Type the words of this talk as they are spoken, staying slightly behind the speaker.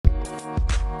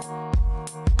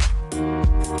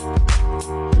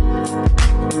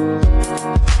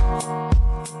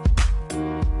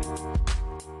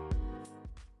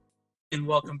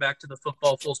welcome back to the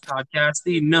Football Fools podcast,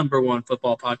 the number one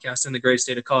football podcast in the great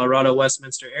state of Colorado,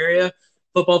 Westminster area.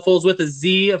 Football Fools with a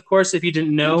Z, of course, if you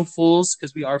didn't know, fools,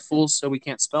 because we are fools, so we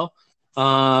can't spell.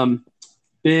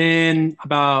 Been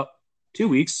about 2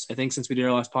 weeks, I think, since we did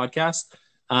our last podcast.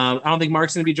 I don't think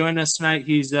Mark's going to be joining us tonight.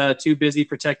 He's too busy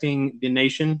protecting the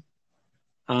nation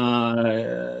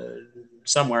somewhere.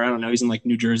 I don't know. He's in like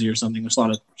New Jersey or something. There's a lot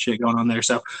of shit going on there.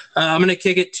 So I'm going to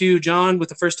kick it to John with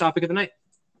the first topic of the night.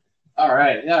 All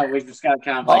right. Yeah, we just got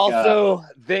kind of like also,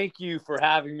 thank you for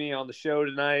having me on the show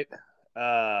tonight.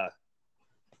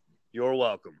 You're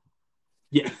welcome.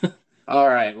 Yeah. All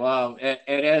right. Well, it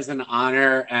is an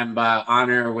honor, and by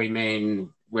honor, we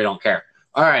mean we don't care.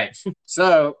 All right.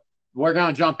 So we're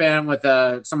going to jump in with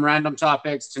some random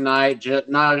topics tonight.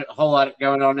 Not a whole lot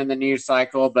going on in the news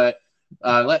cycle, but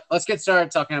let's get started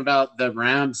talking about the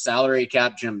Rams salary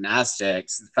cap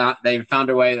gymnastics. They found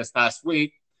a way this past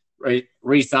week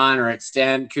re-sign or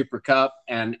extend Cooper Kupp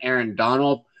and Aaron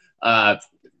Donald.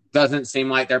 Doesn't seem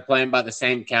like they're playing by the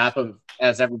same cap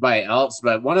as everybody else.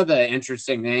 But one of the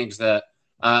interesting things that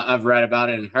I've read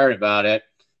about it and heard about it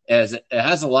is it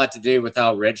has a lot to do with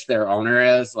how rich their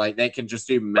owner is. Like they can just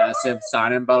do massive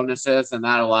sign-in bonuses, and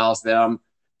that allows them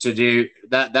to do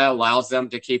that. That allows them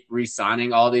to keep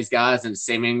re-signing all these guys and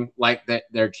seeming like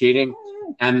they're cheating.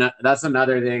 And that's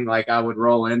another thing. Like I would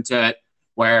roll into it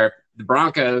where the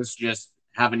Broncos just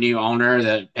have a new owner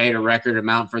that paid a record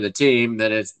amount for the team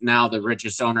that is now the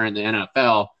richest owner in the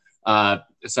NFL.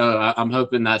 So I'm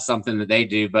hoping that's something that they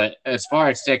do. But as far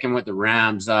as sticking with the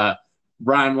Rams,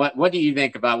 Brian, what do you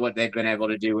think about what they've been able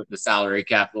to do with the salary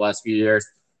cap the last few years?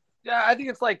 Yeah, I think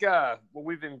it's like what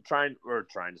we've been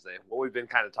what we've been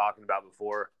kind of talking about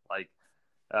before. Like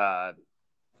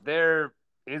there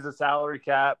is a salary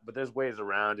cap, but there's ways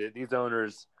around it. These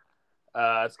owners,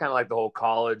 it's kind of like the whole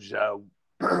college,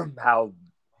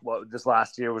 this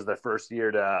last year was their first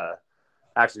year to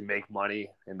actually make money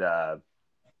and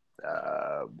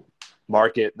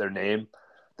market their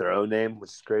own name,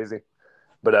 which is crazy.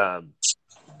 But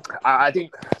I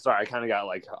think, sorry, I kind of got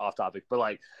like off topic, but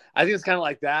like I think it's kind of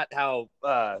like that. How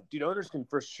owners can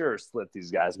for sure slip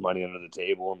these guys money under the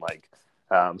table, and like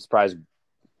I'm surprised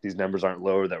these numbers aren't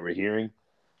lower that we're hearing.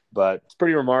 But it's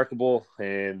pretty remarkable,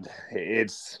 and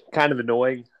it's kind of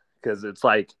annoying because it's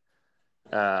like,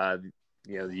 the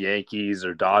Yankees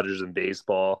or Dodgers in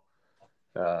baseball,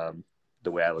 the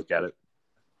way I look at it.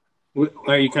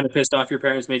 Are you kind of pissed off your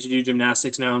parents made you do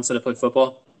gymnastics now instead of play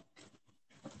football?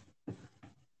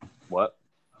 What?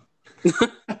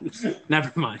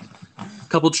 Never mind. A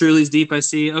couple Trulies deep, I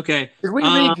see. Okay. Did we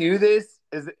redo this?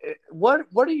 What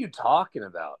are you talking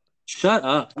about? Shut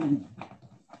up.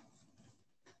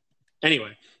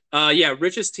 Anyway,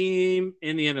 richest team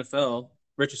in the NFL,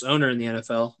 richest owner in the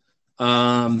NFL,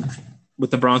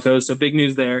 with the Broncos. So big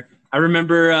news there. I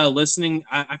remember listening.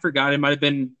 I forgot, it might have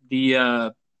been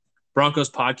the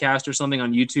Broncos podcast or something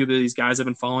on YouTube that these guys have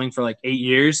been following for like 8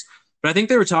 years. But I think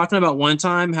they were talking about one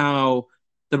time how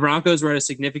the Broncos were at a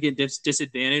significant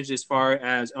disadvantage as far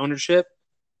as ownership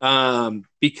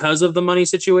because of the money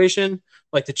situation.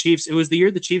 Like the Chiefs, it was the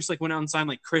year the Chiefs like went out and signed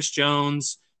like Chris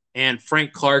Jones and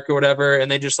Frank Clark or whatever,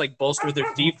 and they just like bolstered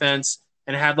their defense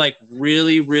and had like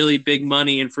really, really big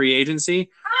money in free agency.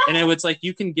 And it was like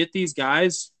you can get these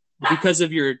guys because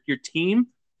of your team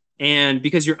and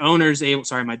because your owner is able –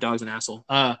 sorry, my dog's an asshole.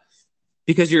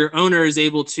 Because your owner is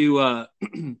able to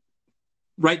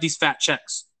write these fat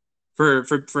checks for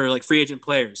like free agent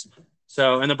players.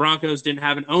 So, and the Broncos didn't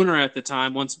have an owner at the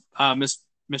time once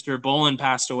Mr. Bolin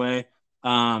passed away.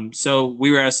 So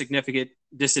we were at a significant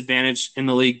disadvantage in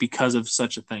the league because of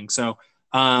such a thing. So,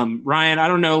 Ryan, I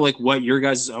don't know like what your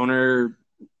guys' owner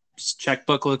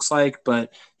checkbook looks like,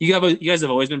 but you guys have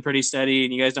always been pretty steady,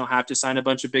 and you guys don't have to sign a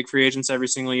bunch of big free agents every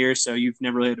single year, so you've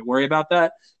never really had to worry about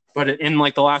that. But in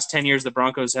like the last 10 years, the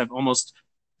Broncos have almost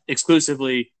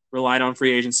exclusively relied on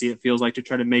free agency, it feels like, to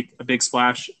try to make a big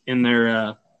splash in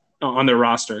their on their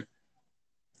roster.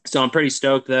 So I'm pretty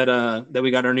stoked that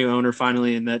we got our new owner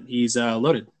finally and that he's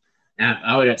loaded. And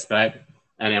I would expect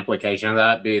an implication of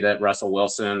that be that Russell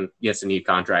Wilson gets a new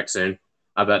contract soon.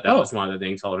 I bet that was one of the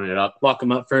things holding it up. Lock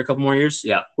him up for a couple more years.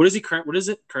 Yeah. What is it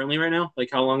currently right now? Like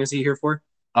how long is he here for?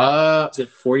 Is it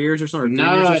 4 years or something? Or 3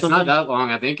 no, years or it's something? not that long.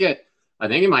 I think it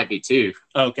might be 2.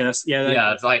 Oh, okay. It's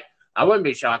like I wouldn't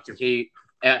be shocked if he.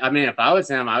 I mean, if I was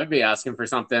him, I would be asking for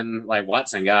something like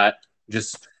Watson got.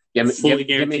 Just give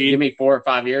me 4 or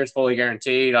 5 years, fully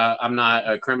guaranteed. I'm not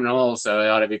a criminal, so it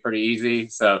ought to be pretty easy.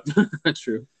 So that's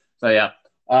true. So yeah.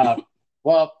 Another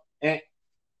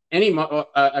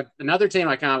team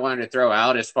I kind of wanted to throw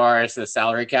out as far as the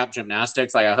salary cap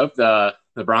gymnastics. Like I hope the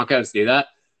Broncos do that.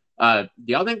 Do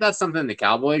y'all think that's something the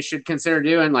Cowboys should consider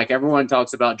doing? Like everyone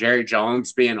talks about Jerry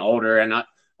Jones being older and not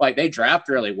like they draft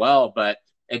really well, but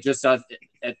it just does.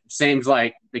 It seems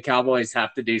like the Cowboys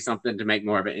have to do something to make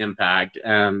more of an impact.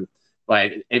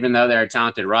 Like even though they're a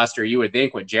talented roster, you would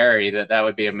think with Jerry that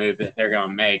would be a move that they're going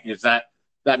to make. Does that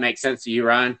make sense to you,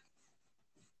 Ryan?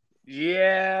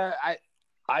 Yeah,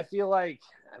 I feel like,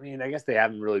 I mean, I guess they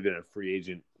haven't really been a free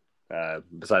agent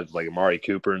besides like Amari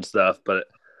Cooper and stuff, but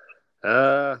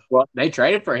well, they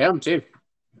traded for him too.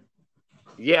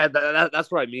 Yeah, that's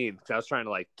what I mean. I was trying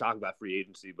to like talk about free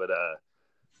agency, but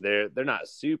they're not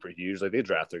super huge. Like they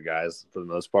draft their guys for the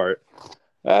most part.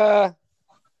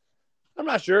 I'm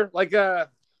not sure. Like I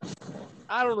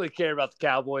don't really care about the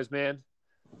Cowboys, man.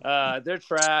 They're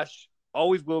trash.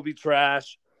 Always will be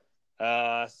trash.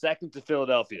 Second to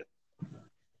Philadelphia.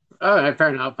 Oh, fair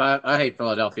enough. I hate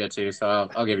Philadelphia too, so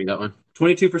I'll give you that one.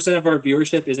 22% of our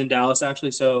viewership is in Dallas,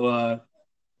 actually. So,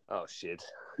 oh shit.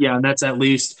 Yeah, and that's at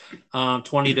least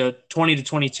 20 to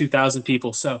 22,000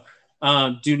 people. So,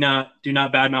 do not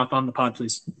badmouth on the pod,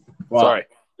 please. Well, sorry.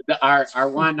 Our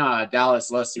one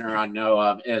Dallas listener I know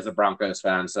of is a Broncos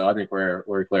fan, so I think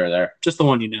we're clear there. Just the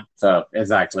one you know. So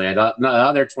exactly. The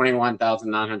other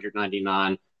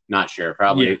 21,999, not sure.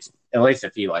 Probably at least a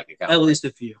few like the Cowboys. At least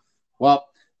a few. Well,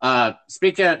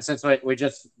 speaking since we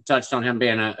just touched on him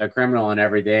being a criminal and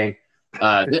everything,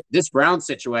 this Brown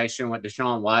situation with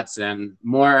Deshaun Watson,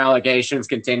 more allegations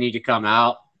continue to come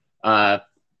out.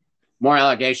 More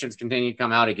allegations continue to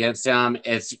come out against him.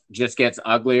 It just gets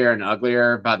uglier and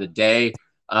uglier by the day.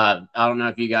 I don't know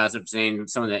if you guys have seen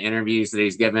some of the interviews that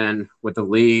he's given with the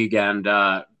league, and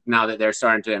now that they're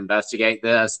starting to investigate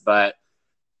this, but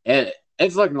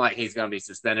it's looking like he's going to be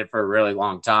suspended for a really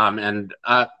long time. And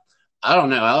I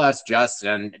don't know. I'll ask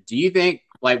Justin. Do you think,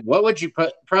 like, what would you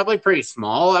put? Probably pretty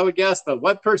small, I would guess, but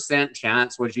what %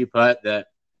 chance would you put that,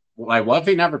 like, what if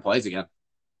he never plays again?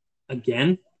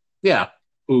 Again? Yeah.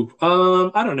 Ooh.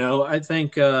 I don't know. I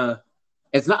think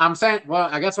it's not. I'm saying. Well,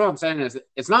 I guess what I'm saying is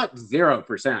it's not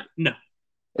 0%. No,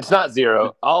 it's not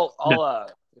 0. I'll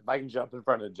if I can jump in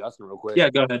front of Justin real quick. Yeah,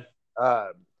 go ahead.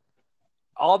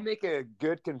 I'll make a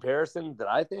good comparison that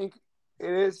I think it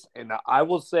is, and I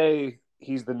will say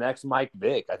he's the next Mike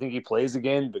Vick. I think he plays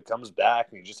again, but comes back,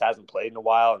 and he just hasn't played in a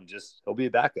while, and he'll be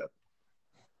a backup.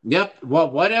 Yep.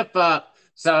 Well, what if?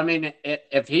 So I mean,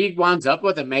 if he winds up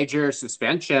with a major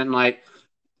suspension, like.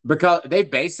 Because they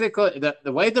basically,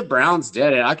 the way the Browns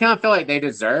did it, I kind of feel like they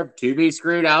deserve to be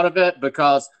screwed out of it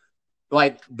because,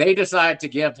 like, they decided to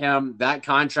give him that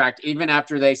contract even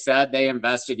after they said they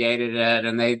investigated it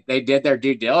and they did their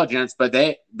due diligence, but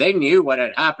they knew what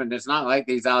had happened. It's not like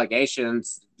these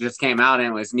allegations just came out and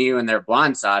it was new and they're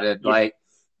blindsided. Yeah. Like,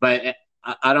 but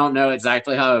I don't know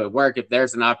exactly how it would work if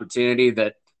there's an opportunity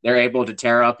that they're able to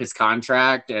tear up his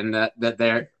contract and that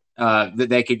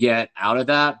they could get out of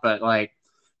that. But like,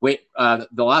 the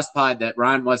last pod that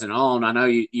Ryan wasn't on, I know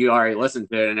you already listened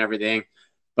to it and everything,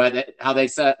 but how they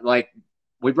said, like,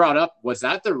 we brought up, was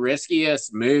that the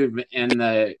riskiest move in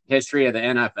the history of the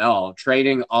NFL,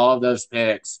 trading all of those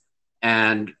picks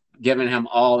and giving him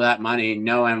all that money,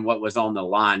 knowing what was on the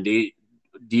line? Do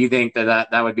you think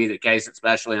that would be the case,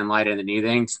 especially in light of the new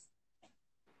things?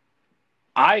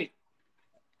 I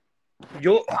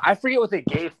forget what they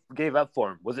gave up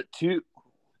for him. Was it 2?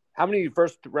 How many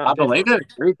first round? I believe it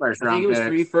was 3 first round. I think it was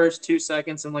 3 first, 2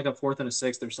 seconds, and like a 4th and a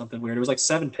 6th or something weird. It was like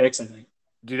 7 picks, I think.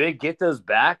 Do they get those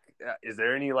back? Is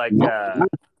there any like?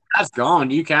 That's gone.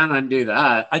 You can't undo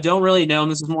that. I don't really know, and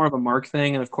this is more of a Mark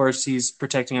thing. And of course, he's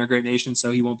protecting our great nation,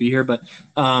 so he won't be here. But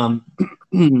I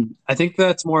think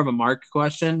that's more of a Mark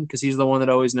question because he's the one that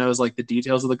always knows like the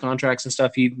details of the contracts and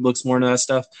stuff. He looks more into that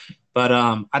stuff. But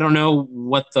I don't know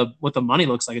what the money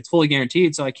looks like. It's fully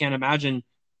guaranteed, so I can't imagine.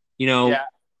 Yeah.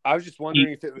 I was just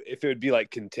wondering if it would be like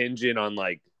contingent on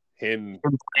like him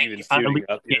even suiting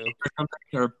up,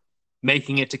 or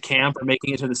making it to camp or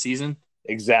making it to the season.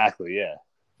 Exactly. Yeah.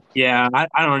 Yeah,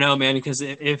 I don't know, man. Because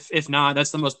if not,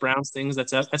 that's the most Browns things. That's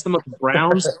the most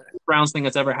Browns thing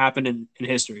that's ever happened in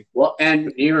history. Well,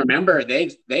 and you remember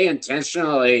they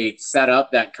intentionally set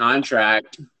up that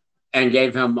contract and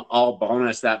gave him all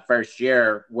bonus that first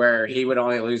year, where he would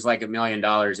only lose like $1 million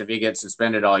if he gets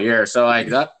suspended all year. So like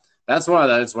that. That's one of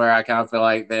those where I kind of feel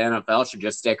like the NFL should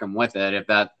just stick them with it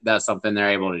if that's something they're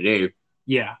able to do.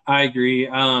 Yeah, I agree.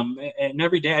 And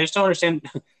every day, I just don't understand.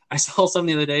 I saw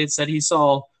something the other day. It said he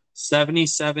saw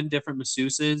 77 different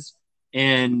masseuses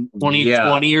in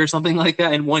 2020 or something like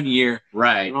that in 1 year.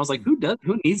 Right. And I was like, who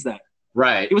needs that?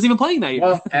 Right. He wasn't even playing that year.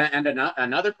 Well, and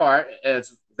another part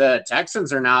is the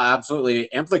Texans are now absolutely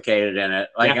implicated in it.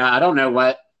 Like, yeah. I don't know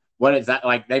what is that.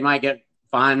 Like, they might get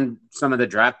find some of the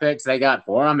draft picks they got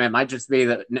for him. It might just be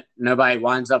that nobody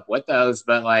winds up with those,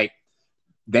 but like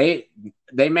they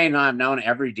may not have known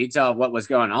every detail of what was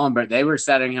going on, but they were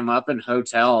setting him up in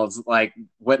hotels like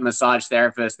with massage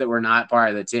therapists that were not part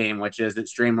of the team, which is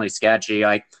extremely sketchy.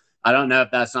 Like, I don't know if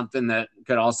that's something that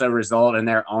could also result in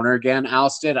their owner getting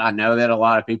ousted. I know that a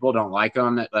lot of people don't like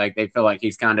him. Like, they feel like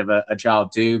he's kind of a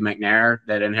child too, McNair,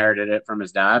 that inherited it from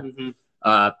his dad.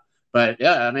 But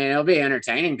yeah, I mean, it'll be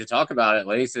entertaining to talk about at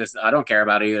least. I don't care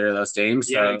about either of those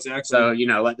teams. Yeah, so, exactly.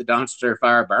 So, let the dumpster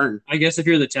fire burn. I guess if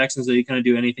you're the Texans, you kind of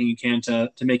do anything you can to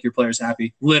make your players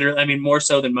happy. Literally, I mean, more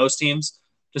so than most teams,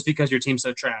 just because your team's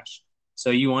so trash. So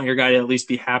you want your guy to at least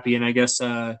be happy. And I guess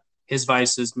his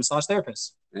vice is massage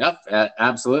therapist. Yep,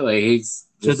 absolutely. He's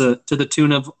to the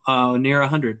tune of near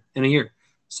 100 in a year.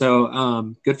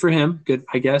 So good for him. Good,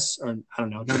 I guess. Or I don't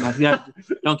know.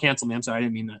 Don't cancel me. I'm sorry. I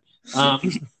didn't mean that.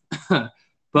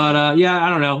 But yeah, I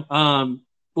don't know.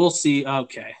 We'll see.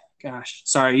 Okay. Gosh.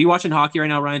 Sorry. Are you watching hockey right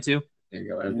now, Ryan, too?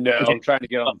 No, okay. I'm trying to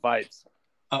get on the fights.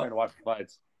 Trying to watch the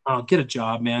fights. Oh, get a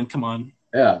job, man. Come on.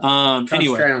 Yeah.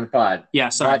 Anyway. On the pod. Yeah,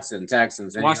 sorry. Watson,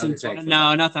 Texans. Washington.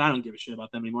 No, nothing. I don't give a shit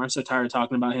about them anymore. I'm so tired of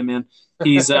talking about him, man.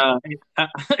 He's I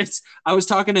was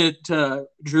talking to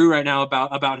Drew right now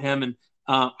about him, and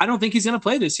I don't think he's gonna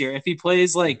play this year. If he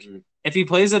plays if he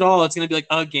plays at all, it's gonna be like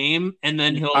a game, and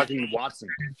then he'll talking Watson.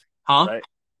 Huh? Right?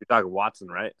 You're talking Watson,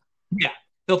 right? Yeah.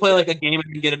 He'll play like a game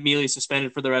and get immediately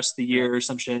suspended for the rest of the year or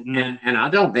some shit. And I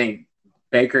don't think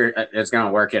Baker is going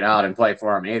to work it out and play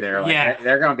for him either. Like,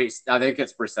 they're going to be – I think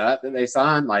it's Brissett that they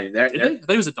signed. Like, I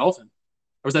thought he was a Dolphin. Or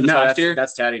was that last year?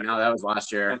 That's Teddy. No, that was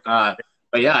last year. Okay.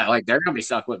 But, yeah, like, they're going to be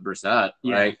stuck with Brissett.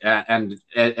 Yeah. Right? And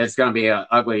it's going to be an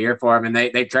ugly year for him. And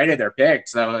they traded their pick.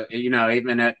 So,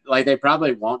 even they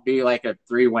probably won't be like a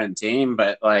 3-win team.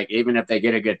 But, like, even if they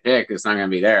get a good pick, it's not going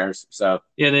to be theirs. So,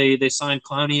 yeah, they signed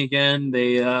Clowney again.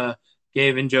 They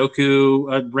gave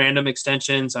Njoku a random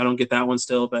extension. So I don't get that one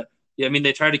still. But, yeah, I mean,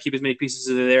 they tried to keep as many pieces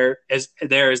of there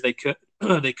as they could.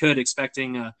 They could,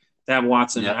 expecting to have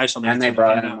Watson. Yep. And they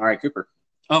brought in Amari Cooper.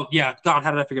 Oh, yeah. God,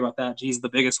 how did I forget about that? Jeez, the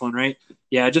biggest one, right?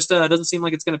 Yeah, it just doesn't seem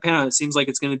like it's going to pan out. It seems like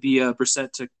it's going to be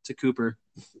Brissett to Cooper.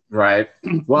 Right.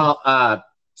 Well,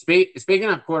 speaking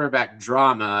of quarterback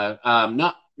drama,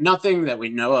 nothing that we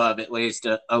know of, at least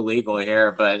illegal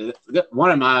here, but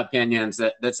one of my opinions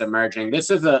that's emerging, this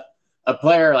is a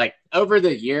player, like, over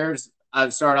the years,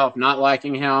 I've started off not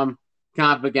liking him,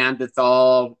 kind of began to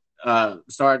thaw,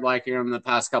 started liking him the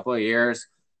past couple of years.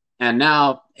 And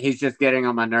now he's just getting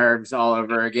on my nerves all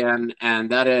over again,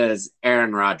 and that is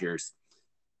Aaron Rodgers.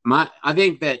 I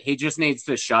think that he just needs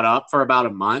to shut up for about a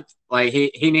month. Like,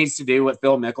 he needs to do what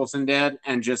Phil Mickelson did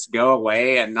and just go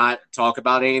away and not talk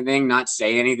about anything, not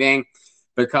say anything.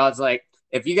 Because, like,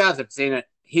 if you guys have seen it,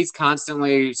 he's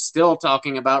constantly still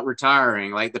talking about retiring.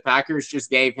 Like, the Packers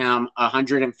just gave him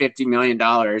 $150 million,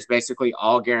 basically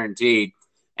all guaranteed,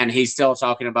 and he's still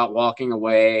talking about walking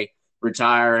away,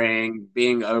 retiring,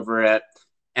 being over it.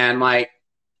 And, like,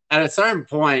 at a certain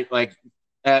point,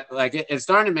 it's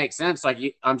starting to make sense. Like,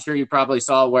 I'm sure you probably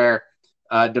saw where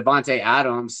Devontae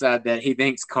Adams said that he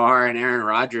thinks Carr and Aaron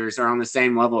Rodgers are on the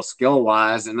same level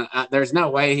skill-wise, and there's no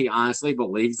way he honestly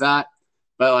believes that.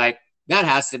 But, like, that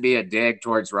has to be a dig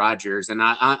towards Rodgers. And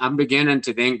I'm beginning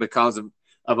to think, because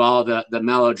of all the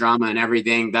melodrama and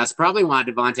everything, that's probably why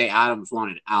Devontae Adams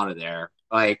wanted out of there.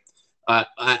 Like,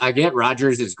 I get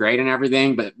Rodgers is great and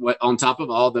everything, but on top of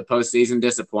all the postseason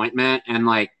disappointment and,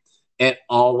 like, it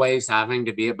always having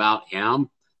to be about him,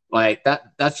 like,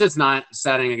 that's just not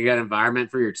setting a good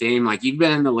environment for your team. Like, you've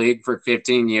been in the league for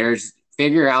 15 years.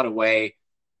 Figure out a way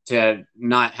to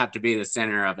not have to be the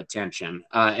center of attention.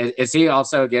 Is he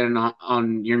also getting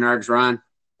on your nerves, Ron?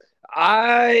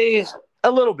 A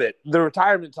little bit. The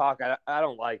retirement talk, I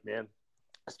don't like, man.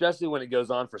 Especially when it goes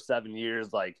on for 7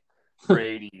 years, like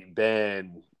Brady,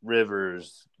 Ben,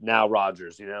 Rivers, now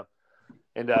Rodgers,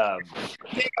 And I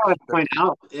think I would point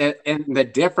out and the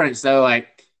difference, though, like,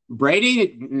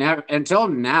 Brady never, until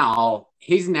now,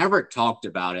 he's never talked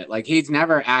about it. Like, he's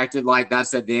never acted like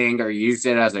that's a thing or used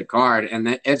it as a card.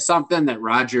 And it's something that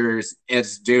Rodgers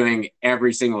is doing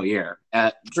every single year.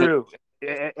 True.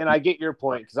 And I get your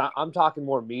point, because I'm talking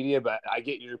more media, but I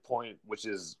get your point, which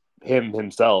is him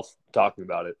himself talking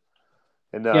about it.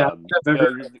 And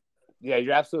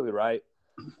you're absolutely right.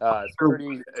 It's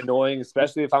pretty annoying,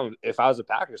 especially if I was a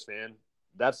Packers fan.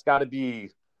 That's got to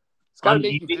be – it's got to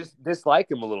make you just dislike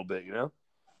him a little bit,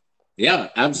 Yeah,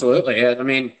 absolutely. I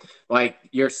mean, like,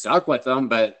 you're stuck with them,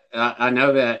 but I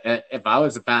know that if I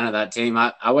was a fan of that team,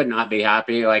 I would not be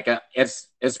happy. Like, it's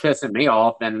pissing me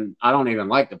off, and I don't even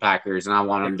like the Packers, and I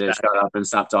want them to shut up and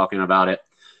stop talking about it.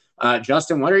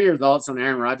 Justin, what are your thoughts on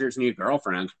Aaron Rodgers' new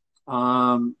girlfriend?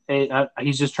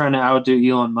 He's just trying to outdo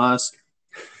Elon Musk.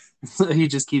 He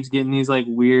just keeps getting these like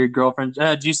weird girlfriends.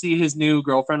 Did you see his new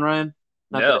girlfriend, Ryan?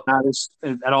 No. Not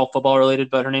at all football related,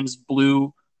 but her name's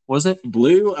Blue. Was it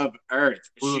Blue of Earth?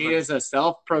 Blue She of Earth. is a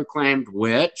self-proclaimed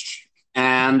witch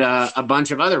and a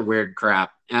bunch of other weird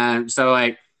crap. And so,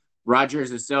 like,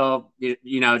 Rogers is still,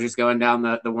 just going down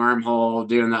the wormhole,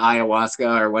 doing the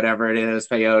ayahuasca or whatever it is,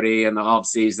 peyote in the off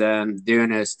season,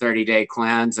 doing his 30-day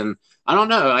cleanse. And I don't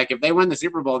know, like, if they win the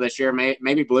Super Bowl this year,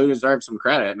 maybe Blue deserves some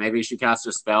credit. Maybe she cast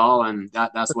a spell, and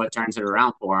that's what turns it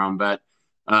around for him. But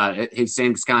he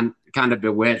seems kind of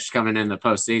bewitched coming in the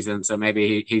postseason, so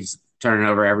maybe he's turning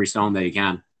over every stone that he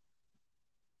can.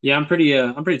 Yeah, I'm pretty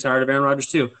tired of Aaron Rodgers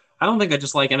too. I don't think I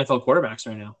just like NFL quarterbacks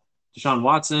right now. Deshaun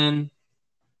Watson,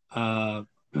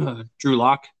 Drew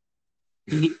Lock.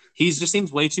 He just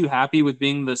seems way too happy with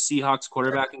being the Seahawks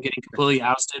quarterback and getting completely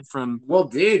ousted from. Well,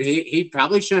 dude, he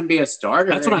probably shouldn't be a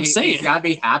starter. That's what I'm saying. He's got to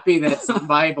be happy that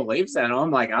somebody believes in him.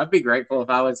 Like, I'd be grateful if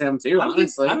I was him too.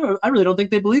 Honestly, I really don't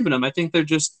think they believe in him. I think they're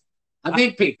just. I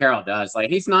think Pete Carroll does. Like,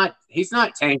 he's not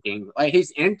tanking. Like, he's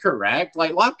incorrect.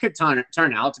 Like, Locke could turn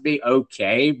out to be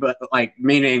okay, but like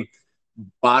meaning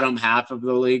bottom half of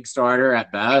the league starter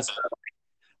at best.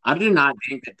 I do not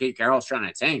think that Pete Carroll's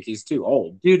trying to tank. He's too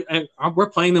old. Dude, we're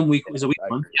playing them week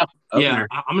 1. Yeah,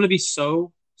 I'm going to be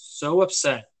so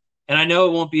upset. And I know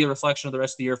it won't be a reflection of the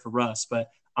rest of the year for Russ,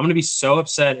 but I'm going to be so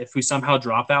upset if we somehow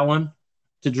drop that one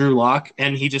to Drew Lock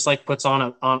and he just like puts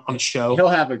on a show. He'll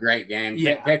have a great game.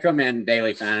 Yeah. Pick him in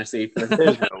daily fantasy.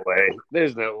 There's no way.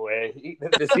 There's no way.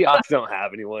 The Seahawks don't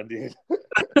have anyone, dude.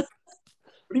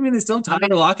 What do you mean they still have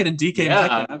Tyler Lockett and DK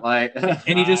Metcalf? Like,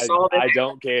 and you just saw that. I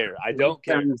don't care. I don't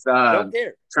care.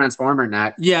 Transformer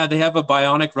neck. Yeah, they have a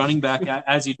bionic running back,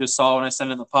 as you just saw when I sent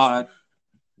in the pod.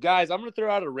 Guys, I'm going to throw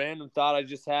out a random thought I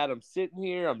just had. I'm sitting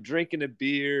here. I'm drinking a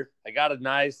beer. I got a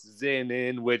nice Zyn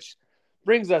in, which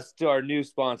brings us to our new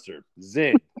sponsor,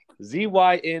 Zyn.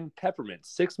 ZYN Peppermint.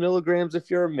 6 milligrams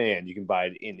if you're a man. You can buy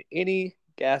it in any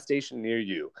gas station near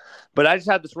you. But I just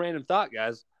had this random thought,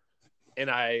 guys, and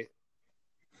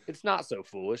it's not so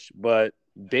foolish, but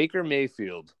Baker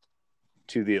Mayfield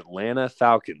to the Atlanta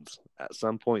Falcons at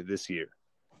some point this year.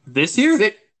 This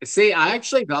year? See, I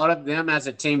actually thought of them as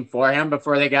a team for him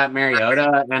before they got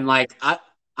Mariota. And, like, I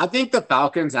think the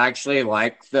Falcons actually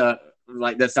like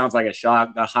this sounds like a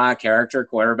shock, the high character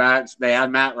quarterbacks. They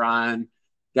had Matt Ryan,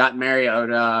 got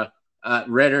Mariota.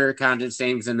 Ritter kind of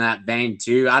seems in that vein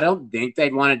too. I don't think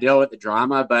they'd want to deal with the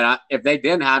drama, but if they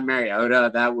didn't have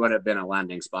Mariota, that would have been a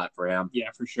landing spot for him.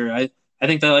 Yeah, for sure. I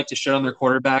think they like to shit on their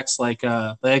quarterbacks, like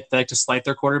they like to slight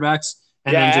their quarterbers.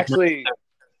 And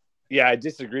I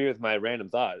disagree with my random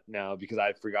thought now because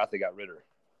I forgot they got Ritter.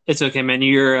 It's okay, man.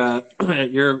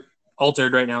 You're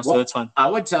altered right now, so it's fun. I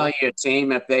would tell you a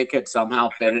team if they could somehow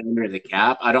fit it under the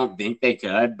cap. I don't think they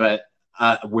could, but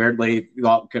weirdly,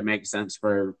 that could make sense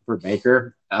for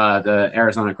Baker. The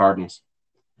Arizona Cardinals.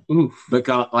 Oof.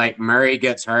 Because like Murray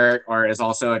gets hurt or is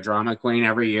also a drama queen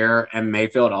every year, and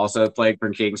Mayfield also played for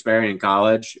Kingsbury in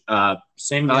college.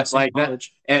 Same like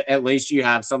college. At least you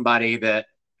have somebody that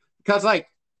because like,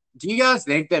 do you guys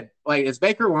think that like is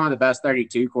Baker one of the best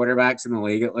 32 quarterbacks in the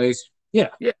league at least? Yeah,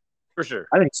 for sure.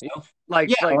 I think so. I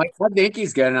think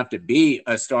he's good enough to be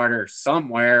a starter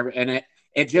somewhere, and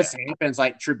it just happens.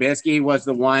 Like Trubisky was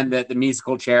the one that the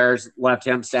musical chairs left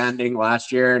him standing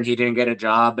last year, and he didn't get a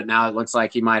job. But now it looks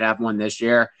like he might have one this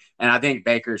yeyear. And I think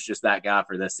Baker's just that guy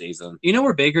for this season. You know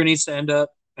where Baker needs to end up?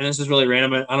 And this is really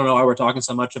random. I don't know why we're talking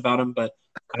so much about him, but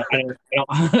I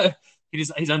don't,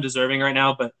 he's undeserving right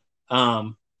now. But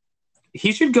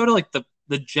he should go to like the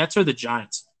Jets or the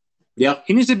Giants. Yep,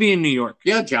 he needs to be in New York.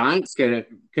 Yeah, Giants could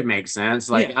make sense.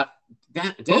 Like. Yeah.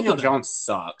 Daniel Jones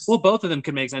sucks. Well, both of them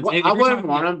could make sense. Well, I wouldn't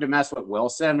want him to mess with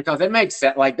Wilson because it makes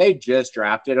sense. Like they just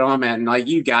drafted him, and like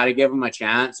you got to give him a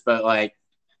chance. But like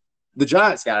the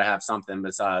Giants got to have something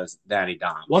besides Danny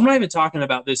Dimes. Well, I'm not even talking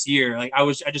about this year. Like I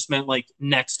just meant like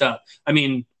next up. I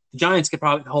mean, the Giants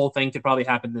the whole thing could probably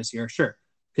happen this year, sure.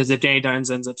 Because if Danny Dimes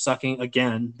ends up sucking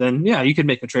again, then yeah, you could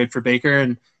make a trade for Baker,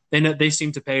 and they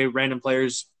seem to pay random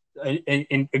players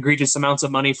in egregious amounts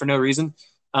of money for no reason.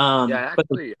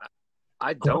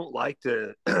 I don't like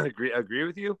to agree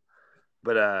with you,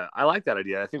 but I like that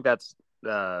idea. I think that's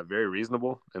very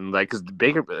reasonable, and like because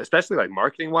Baker, especially like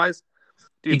marketing wise,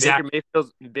 dude, exactly.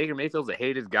 Baker Mayfield's a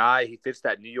hated guy. He fits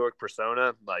that New York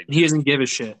persona. Like he doesn't give a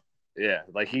shit. Yeah,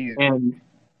 like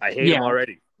I hate him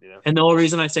already. You know? And the only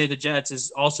reason I say the Jets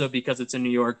is also because it's in New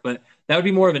York, but that would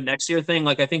be more of a next year thing.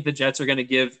 Like I think the Jets are going to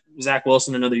give Zach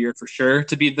Wilson another year for sure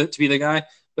to be the guy.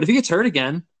 But if he gets hurt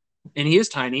again. And he is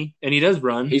tiny, and he does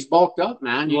run. He's bulked up,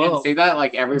 man. You didn't see that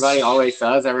like everybody always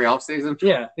does every offseason?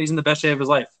 Yeah, he's in the best shape of his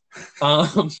life.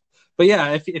 But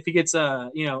yeah, if he gets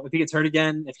if he gets hurt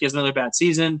again, if he has another bad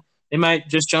season, they might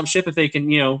just jump ship if they can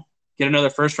get another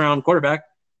first round quarterback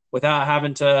without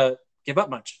having to give up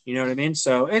much. You know what I mean?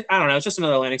 So I don't know. It's just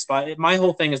another landing spot. My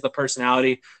whole thing is the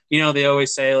personality. They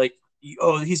always say like,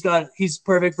 oh, he's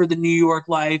perfect for the New York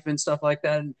life and stuff like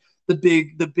that. And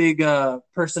the big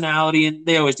personality, and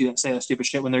they always say that stupid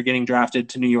shit when they're getting drafted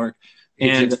to New York.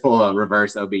 And just pull a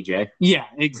reverse OBJ. Yeah,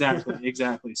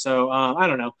 exactly. So I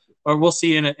don't know, or we'll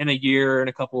see in a year, in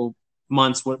a couple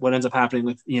months, what ends up happening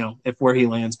with if where he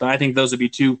lands. But I think those would be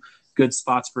two good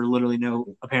spots for literally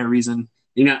no apparent reason.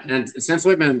 And since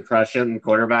we've been crushing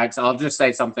quarterbacks, I'll just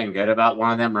say something good about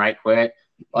one of them right quick.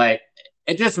 Like,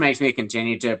 it just makes me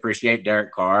continue to appreciate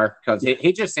Derek Carr because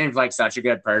he just seems like such a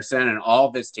good person, and all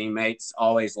of his teammates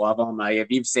always love him. Like, if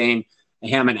you've seen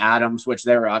him and Adams, which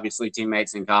they were obviously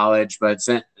teammates in college, but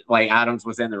like Adams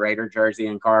was in the Raider jersey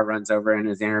and Carr runs over in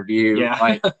his interview. Yeah.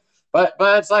 Like, but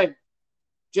it's like,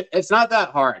 it's not that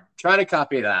hard. Try to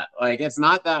copy that. Like, it's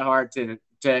not that hard to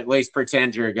at least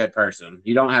pretend you're a good person.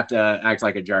 You don't have to act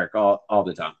like a jerk all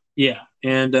the time. Yeah.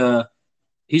 And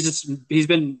he's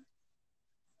been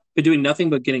doing nothing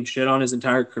but getting shit on his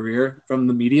entire career from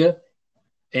the media,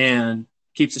 and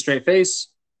keeps a straight face,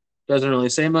 doesn't really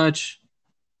say much.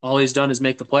 All he's done is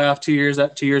make the playoff 2 years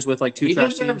with like two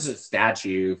trash teams. He deserves a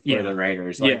statue for the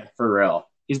Raiders, for real.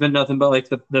 He's been nothing but like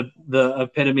the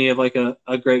epitome of like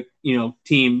a great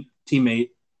teammate.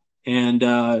 And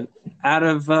out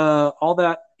of all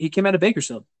that, he came out of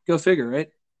Bakersfield. Go figure, right?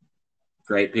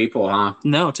 Great people, huh?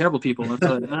 No, terrible people.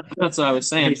 That's what I was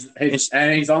saying.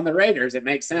 And he's on the Raiders. It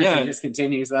makes sense. Yeah, he just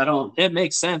continues that on. It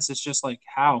makes sense. It's just like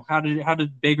how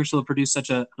did Bakersfield produce such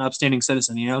an upstanding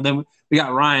citizen? Then we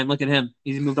got Ryan. Look at him.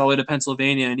 He moved all the way to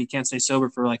Pennsylvania, and he can't stay sober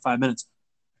for like 5 minutes.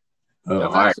 I'm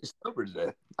actually sober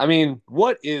today. I mean,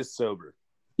 what is sober?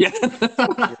 Yeah,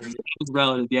 it's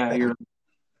relative. Yeah,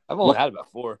 I've only had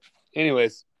about 4.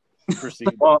 Anyways. Proceed.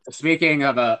 Well, speaking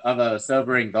of a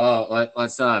sobering thought,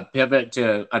 let's pivot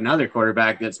to another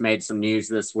quarterback that's made some news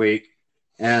this week,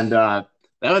 and that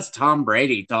was Tom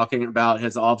Brady talking about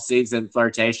his offseason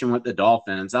flirtation with the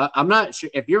Dolphins. I'm not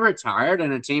sure if you're retired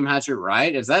and a team has your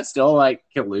right. Is that still like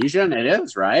collusion? It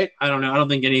is, right? I don't know. I don't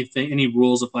think any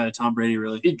rules apply to Tom Brady,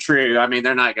 really. True. I mean,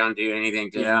 they're not going to do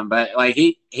anything to him, but like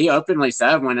he openly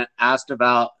said when asked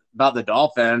about the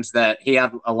Dolphins that he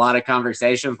had a lot of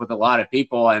conversations with a lot of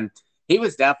people, and he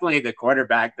was definitely the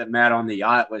quarterback that met on the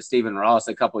yacht with Stephen Ross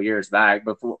a couple years back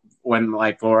before when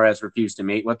like Flores refused to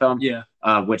meet with him. Yeah.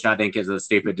 Which I think is a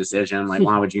stupid decision. Like,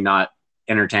 why would you not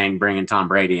entertain bringing Tom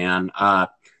Brady in?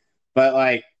 But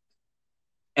like,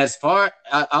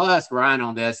 I'll ask Ryan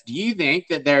on this. Do you think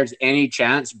that there's any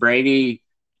chance Brady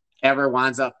ever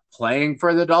winds up playing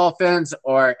for the Dolphins,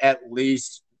 or at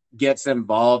least gets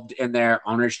involved in their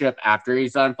ownership after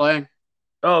he's done playing?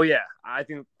 Oh yeah, I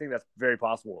think that's very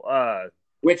possible.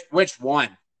 Which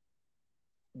one?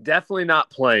 Definitely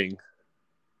not playing.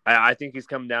 I think he's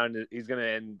coming down. He's going to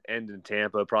end in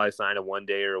Tampa. Probably sign a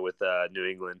 1-dayer with New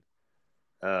England.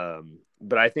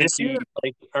 But I think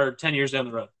or 10 years down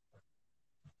the road.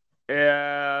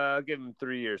 Yeah, I'll give him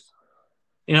 3 years.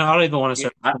 I don't even want to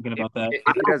start thinking about that. If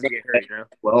he doesn't get hurt,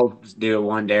 We'll do a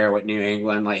 1-dayer with New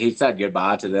England. Like, he said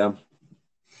goodbye to them.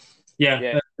 Yeah.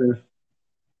 That's true.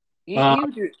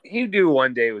 He'd do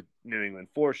 1 day with New England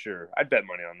for sure. I'd bet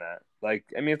money on that. Like,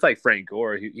 I mean, it's like Frank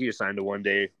Gore. He just signed a 1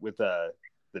 day with the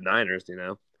Niners.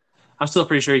 I'm still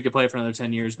pretty sure he could play for another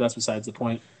 10 years, but that's besides the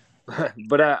point.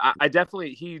 But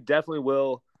he definitely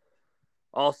will.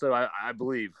 Also, I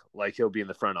believe like he'll be in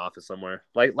the front office somewhere,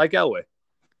 like Elway.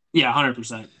 Yeah,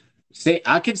 100%. See,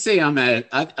 I could see him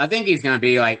I think he's going to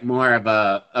be like more of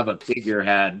a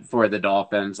figurehead for the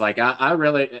Dolphins. Like I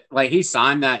really like he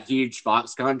signed that huge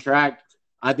Fox contract.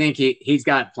 I think he's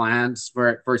got plans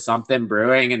for something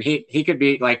brewing, and he could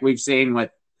be like we've seen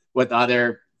with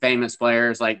other famous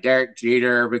players. Like Derek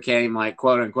Jeter became like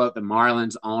quote unquote the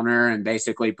Marlins owner and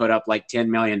basically put up like $10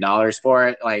 million for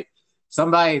it. Like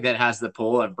somebody that has the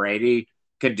pull of Brady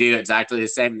could do exactly the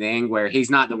same thing where he's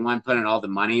not the one putting all the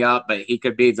money up, but he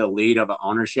could be the lead of an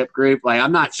ownership group. Like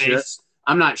I'm not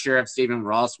sure if Stephen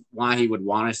Ross why he would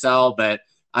want to sell, but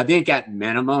I think at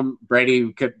minimum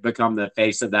Brady could become the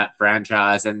face of that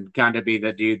franchise and kind of be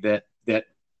the dude that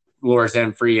lures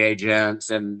in free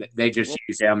agents, and they just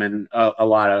use him in a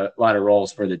lot of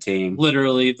roles for the team.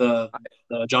 Literally the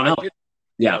John Elway.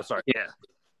 Yeah. Oh, sorry.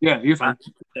 Yeah, you're fine.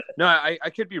 No, I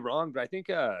could be wrong, but I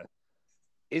think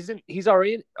isn't he's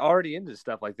already into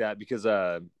stuff like that because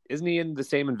isn't he in the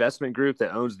same investment group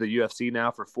that owns the UFC now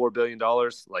for $4 billion,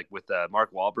 like with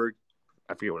Mark Wahlberg?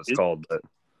 I forget what it's called, but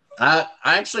I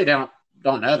actually don't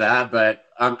know that, but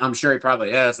I'm sure he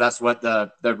probably is. That's what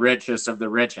the richest of the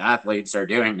rich athletes are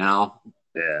doing now.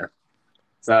 yeah.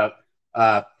 So,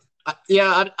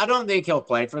 yeah, I don't think he'll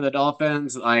play for the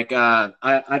Dolphins. Like,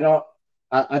 I don't.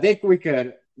 I think we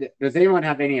could. Does anyone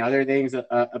have any other things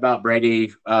about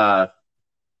Brady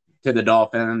to the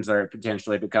Dolphins or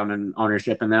potentially becoming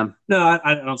ownership in them? No,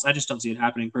 I don't. I just don't see it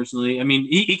happening personally. I mean,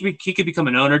 he could become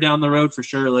an owner down the road for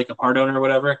sure, like a part owner or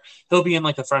whatever. He'll be in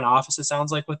like the front office. It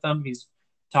sounds like with them, he's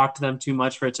talked to them too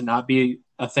much for it to not be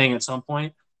a thing at some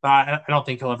point. But I don't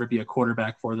think he'll ever be a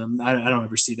quarterback for them. I don't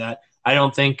ever see that. I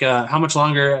don't think how much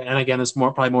longer. And again, it's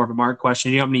probably more of a Mark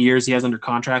question. You know how many years he has under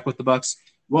contract with the Bucs?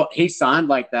 Well, he signed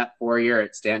like that 4-year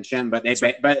extension, but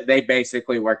they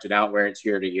basically worked it out where it's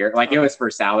year to year. Like it was for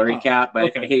salary cap,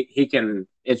 but okay. he can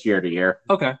it's year to year.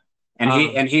 Okay.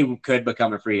 And he could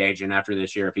become a free agent after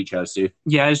this year if he chose to.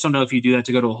 Yeah, I just don't know if you do that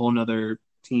to go to a whole nother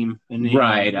team and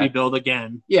rebuild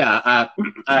again. Yeah,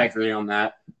 I agree on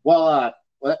that. Well,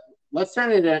 let's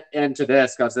turn it into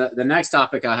this because the next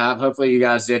topic I have. Hopefully, you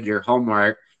guys did your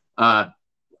homework. I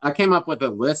came up with a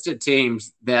list of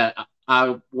teams that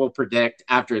I will predict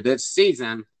after this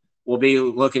season will be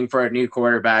looking for a new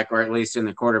quarterback, or at least in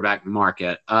the quarterback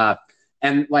market.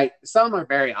 And like some are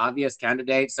very obvious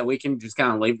candidates, so we can just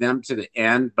kind of leave them to the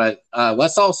end. But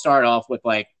let's all start off with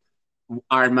like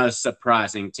our most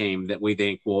surprising team that we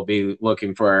think will be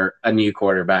looking for a new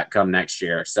quarterback come next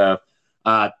year. So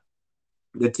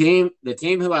the team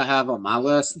who I have on my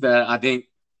list that I think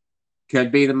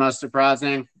could be the most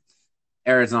surprising,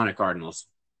 Arizona Cardinals.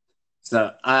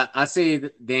 So I see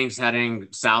things heading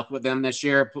south with them this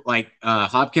year. Like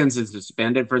Hopkins is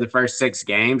suspended for the first 6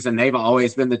 games, and they've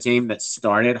always been the team that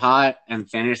started hot and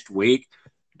finished weak.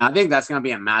 I think that's going to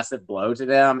be a massive blow to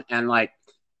them. And like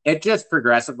it just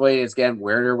progressively is getting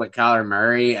weirder with Kyler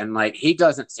Murray, and like he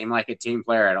doesn't seem like a team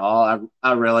player at all.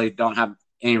 I really don't have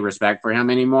any respect for him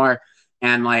anymore.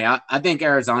 And like I think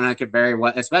Arizona could very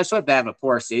well, especially if they have a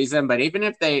poor season, but even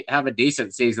if they have a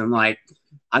decent season, like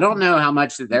I don't know how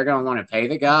much they're going to want to pay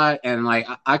the guy. And like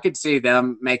I could see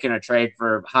them making a trade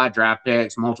for high draft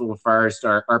picks, multiple first,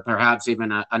 or perhaps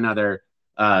even another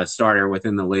starter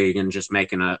within the league and just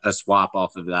making a swap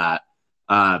off of that.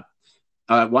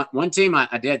 One team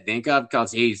I did think of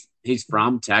because he's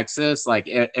from Texas, like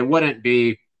it wouldn't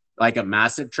be like a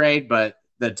massive trade, but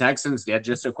the Texans did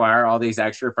just acquire all these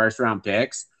extra first round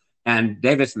picks, and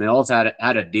Davis Mills had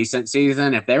a decent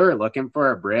season. If they were looking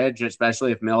for a bridge,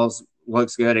 especially if Mills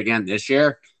looks good again this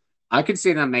year, I could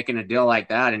see them making a deal like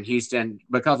that in Houston,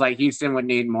 because like Houston would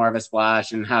need more of a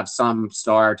splash and have some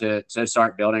star to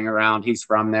start building around. He's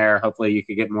from there. Hopefully you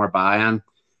could get more buy-in.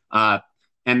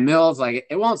 And Mills, like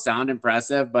it won't sound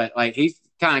impressive, but like he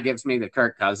kind of gives me the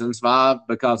Kirk Cousins vibe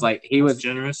because like he was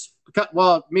generous.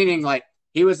 Well, meaning like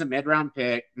he was a mid-round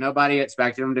pick. Nobody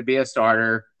expected him to be a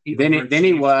starter. Then he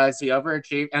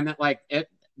overachieved, and that like it.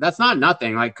 That's not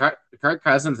nothing. Like Kirk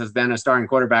Cousins has been a starting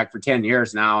quarterback for 10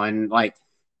 years now, and like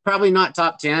probably not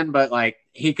top 10, but like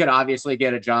he could obviously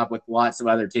get a job with lots of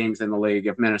other teams in the league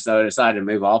if Minnesota decided to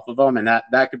move off of him, and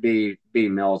that could be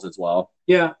Mills as well.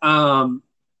 Yeah. I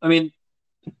mean,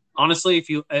 honestly,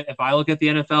 if I look at the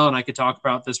NFL, and I could talk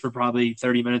about this for probably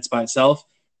 30 minutes by itself,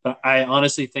 but I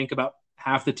honestly think about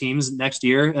half the teams next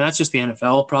year, and that's just the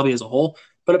NFL probably as a whole,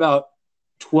 but about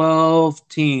 12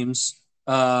 teams,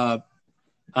 12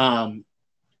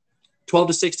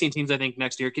 to 16 teams, I think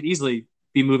next year could easily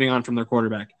be moving on from their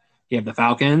quarterback. You have the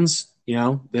Falcons, you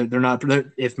know, they're not,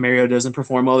 if Mario doesn't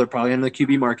perform well, they're probably in the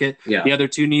QB market. Yeah. The other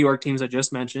 2 New York teams I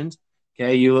just mentioned.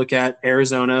 Okay, you look at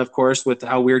Arizona, of course, with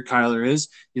how weird Kyler is.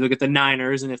 You look at the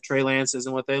Niners, and if Trey Lance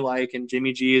isn't what they like and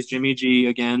Jimmy G is Jimmy G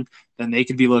again, then they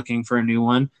could be looking for a new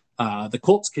one. The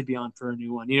Colts could be on for a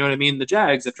new one. You know what I mean? The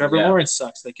Jags, if Trevor Lawrence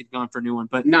sucks, they could go on for a new one.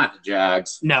 But not the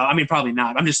Jags. No, I mean, probably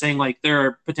not. I'm just saying, like, there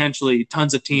are potentially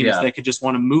tons of teams that could just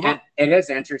want to move on. It is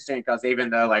interesting because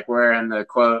even though, like, we're in the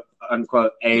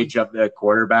quote-unquote age of the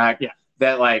quarterback,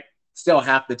 that, like, still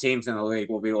half the teams in the league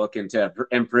will be looking to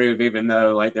improve, even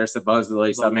though, like, there's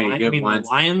supposedly so many good ones.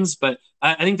 The Lions, but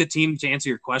I think the team, to answer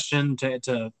your question,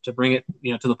 to bring it,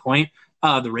 you know, to the point,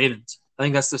 the Ravens. I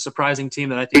think that's the surprising team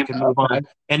that I think can move on.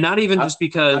 And not even just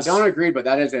because I don't agree, but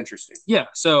that is interesting. Yeah.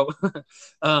 So,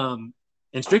 and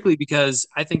strictly because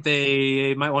I think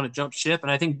they might want to jump ship. And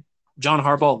I think John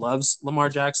Harbaugh loves Lamar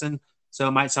Jackson. So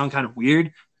it might sound kind of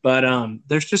weird, but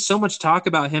there's just so much talk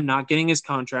about him not getting his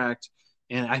contract.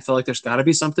 And I feel like there's got to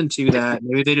be something to that.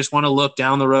 Maybe they just want to look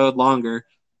down the road longer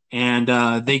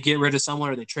and they get rid of someone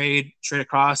or they trade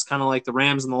across, kind of like the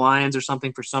Rams and the Lions or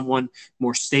something, for someone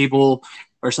more stable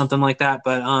or something like that.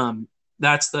 But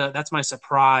that's my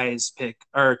surprise pick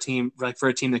or team, like for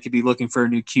a team that could be looking for a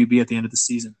new QB at the end of the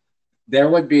season. There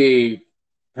would be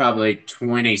probably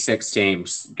 26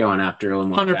 teams going after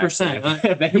Lamar 100%.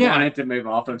 If they wanted to move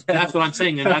off of him. That's what I'm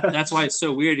saying, and that's why it's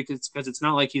so weird, because it's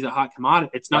not like he's a hot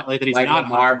commodity. It's not like that he's like not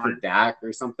Lamar a hot for Dak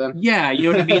or something. Yeah, you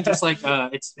know what I mean? Just like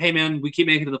it's, hey man, we keep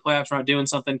making it to the playoffs, we're not doing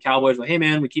something. Cowboys like, hey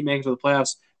man, we keep making it to the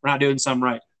playoffs, we're not doing something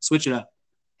right. Switch it up.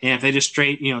 And if they just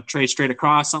trade straight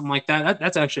across, something like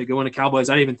that's actually a good one to Cowboys.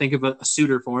 I didn't even think of a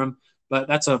suitor for him, but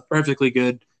that's a perfectly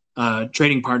good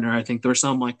trading partner. I think there's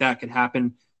something like that could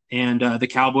happen. And the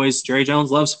Cowboys, Jerry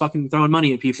Jones loves fucking throwing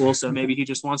money at people, so maybe he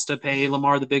just wants to pay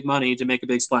Lamar the big money to make a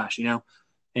big splash,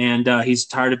 And he's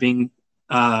tired of being,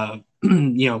 8-8,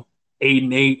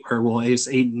 or well, it's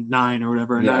 8-9 or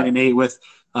whatever,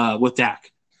 9-8 with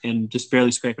Dak, and just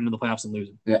barely scraping into the playoffs and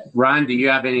losing. Yeah. Ryan, do you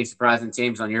have any surprising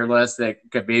teams on your list that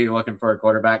could be looking for a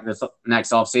quarterback this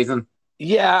next offseason?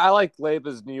 Yeah, I like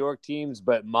Leba's New York teams,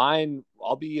 but mine,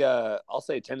 I'll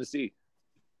say Tennessee.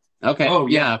 Okay. Oh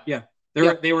yeah.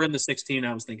 They were in the 16.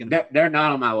 I was thinking they're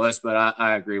not on my list, but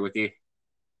I agree with you.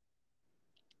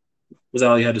 Was that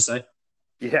all you had to say?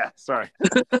 Yeah, sorry.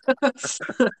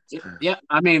 Yeah,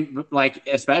 I mean, like,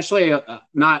 especially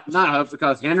not hope,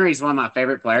 because Henry's one of my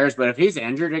favorite players, but if he's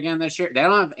injured again this year, they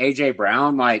don't have AJ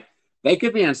Brown. Like, they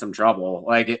could be in some trouble.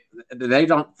 Like, they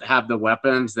don't have the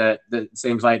weapons that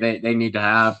seems like they need to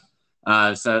have.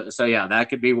 So yeah, that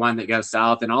could be one that goes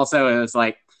south. And also, it was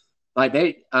like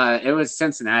it was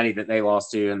Cincinnati that they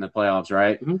lost to in the playoffs,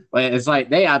 right? Mm-hmm. Like, it's like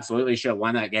they absolutely should have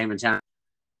won that game in town.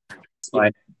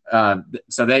 Like,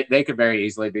 so they could very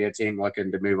easily be a team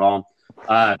looking to move on.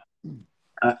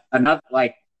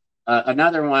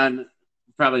 Another one,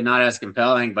 probably not as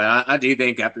compelling, but I do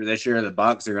think after this year the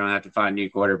Bucs are going to have to find a new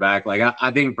quarterback. Like,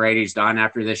 I think Brady's done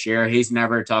after this year. He's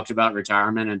never talked about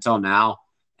retirement until now,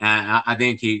 and I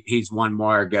think he's one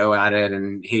more go at it,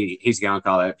 and he's going to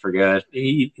call it for good.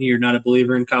 You're not a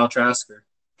believer in Kyle Trask?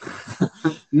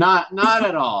 Not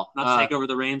at all. Not take over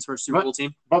the reins for a Super Bowl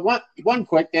team. But one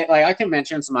quick thing, like, I can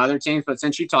mention some other teams, but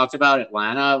since you talked about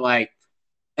Atlanta, like,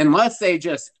 unless they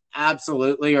just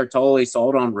absolutely are totally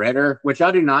sold on Ritter, which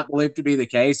I do not believe to be the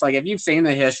case. Like, if you've seen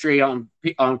the history on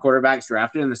quarterbacks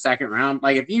drafted in the second round,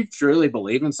 like, if you truly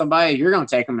believe in somebody, you're going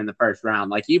to take them in the first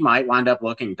round. Like, you might wind up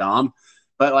looking dumb,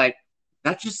 but like,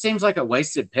 that just seems like a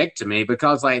wasted pick to me,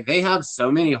 because like, they have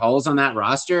so many holes on that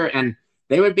roster, and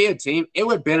they would be a team. It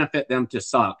would benefit them to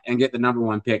suck and get the number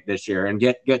one pick this year and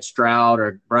get Stroud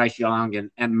or Bryce Young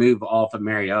and move off of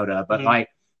Mariota. But like,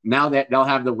 now that they'll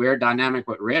have the weird dynamic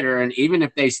with Ritter, and even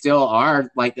if they still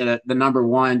are like the number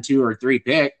 1, 2, or 3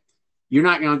 pick, you're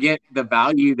not going to get the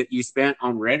value that you spent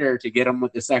on Ritter to get them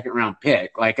with the second round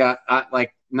pick. Like,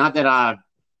 not that I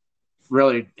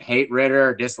really hate Ritter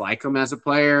or dislike him as a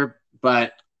player,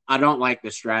 but I don't like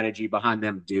the strategy behind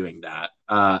them doing that.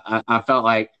 I felt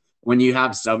like, when you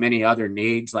have so many other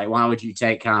needs, like, why would you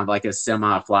take kind of like a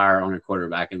semi-flyer on a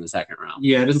quarterback in the second round?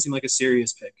 Yeah, it doesn't seem like a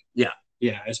serious pick.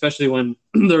 Yeah, especially when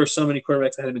there were so many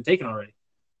quarterbacks that had been taken already.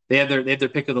 They had their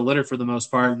pick of the litter for the most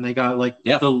part, and they got like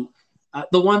the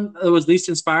one that was least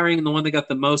inspiring and the one that got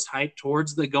the most hype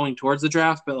going towards the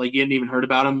draft, but like you hadn't even heard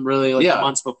about him really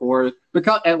months before.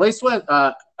 Because at least with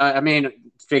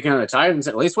speaking of the Titans,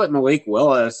 at least with Malik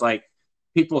Willis, like,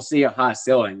 people see a high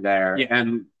ceiling there,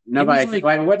 and nobody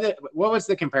what was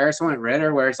the comparison with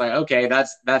Ritter, where it's like, okay,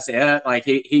 that's it. Like,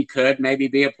 he could maybe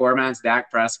be a poor man's Dak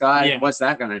Prescott. Yeah. What's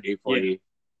that going to do for you?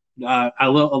 A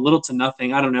little to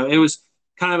nothing. I don't know. It was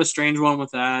kind of a strange one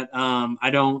with that. I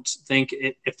don't think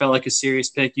it felt like a serious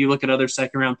pick. You look at other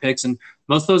second round picks, and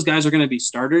most of those guys are going to be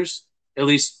starters. At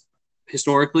least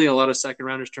historically, a lot of second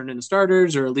rounders turned into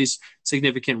starters, or at least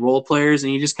significant role players.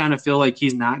 And you just kind of feel like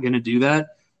he's not going to do that.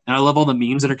 And I love all the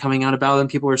memes that are coming out about him.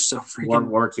 People are so freaking World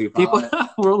War II pilot.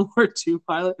 World War II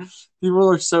pilot. People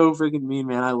are so freaking mean,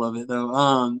 man. I love it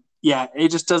though. Yeah, it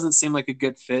just doesn't seem like a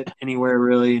good fit anywhere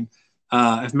really. And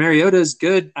if Mariota is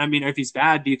good, I mean, if he's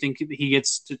bad, do you think he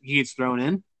gets thrown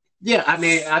in? Yeah, I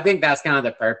mean, I think that's kind of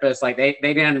the purpose. Like, they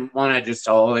didn't want to just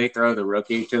totally throw the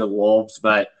rookie to the wolves,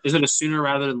 but is it a sooner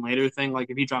rather than later thing?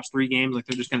 Like, if he drops 3 games, like,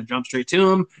 they're just going to jump straight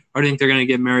to him, or do you think they're going to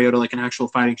give Mariota like an actual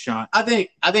fighting shot? I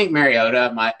think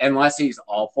Mariota might, unless he's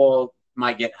awful,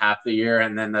 might get half the year,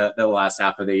 and then the last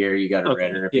half of the year you got to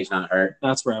Ritter if he's not hurt.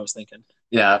 That's where I was thinking.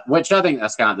 Yeah, which I think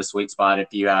that's kind of the sweet spot if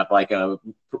you have like a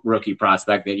rookie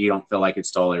prospect that you don't feel like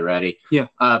it's totally ready. Yeah.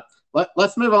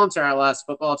 Let's move on to our last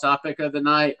football topic of the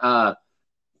night.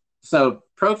 So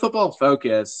Pro Football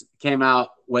Focus came out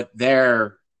with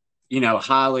their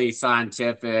highly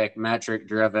scientific, metric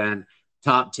driven,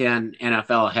 top 10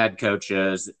 NFL head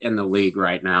coaches in the league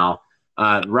right now.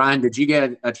 Ryan, did you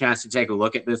get a chance to take a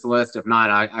look at this list? If not,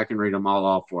 I can read them all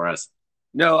off for us.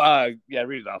 No, yeah,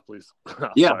 read it off, please.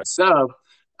 Yeah. Sorry.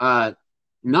 So,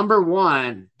 number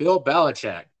 1, Bill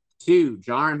Belichick. 2,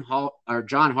 John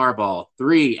Harbaugh.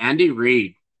 3, Andy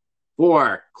Reid.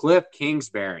 4, Cliff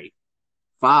Kingsbury.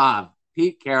 5,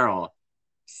 Pete Carroll.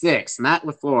 6, Matt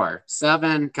LaFleur.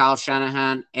 7, Kyle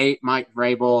Shanahan. 8, Mike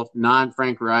Vrabel. 9,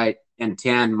 Frank Wright. And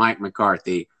 10, Mike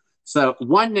McCarthy. So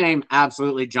one name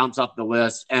absolutely jumps up the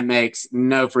list and makes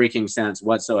no freaking sense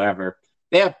whatsoever.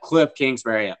 They have Cliff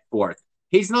Kingsbury at 4th.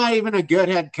 He's not even a good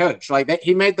head coach.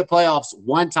 He made the playoffs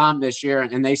one time this year,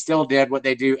 and they still did what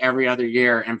they do every other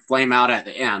year and flame out at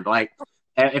the end.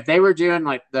 If they were doing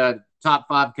the top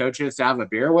 5 coaches to have a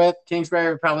beer with, Kingsbury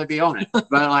would probably be on it.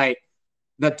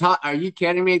 But are you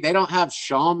kidding me? They don't have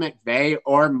Sean McVay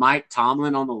or Mike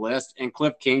Tomlin on the list, and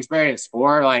Cliff Kingsbury is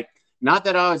 4. Not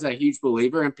that I was a huge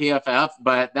believer in PFF,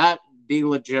 but that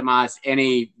delegitimized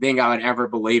anything I would ever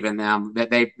believe in them that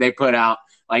they put out.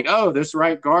 This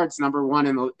right guard's number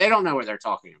 1 they don't know what they're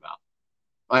talking about.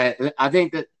 I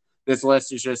think that this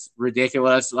list is just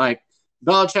ridiculous.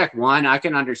 Belichick won, I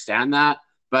can understand that,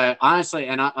 but honestly,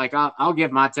 and I'll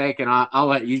give my take, and I'll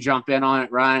let you jump in on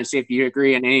it, Ryan, and see if you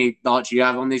agree and any thoughts you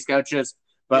have on these coaches.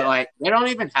 But they don't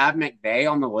even have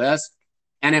McVay on the list,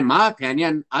 and in my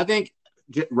opinion, I think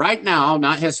right now,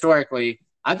 not historically,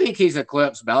 I think he's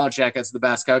eclipsed Belichick as the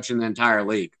best coach in the entire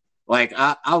league.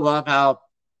 I love how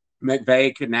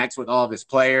McVay connects with all of his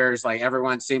players.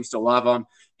 Everyone seems to love him.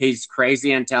 He's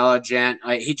crazy intelligent.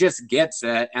 He just gets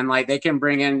it. And they can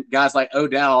bring in guys like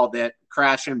Odell that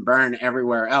crash and burn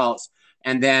everywhere else.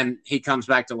 And then he comes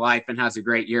back to life and has a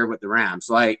great year with the Rams.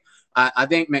 I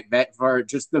think McVay, for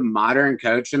just the modern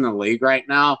coach in the league right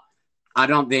now, I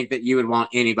don't think that you would want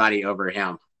anybody over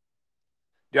him.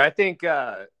 Dude, I think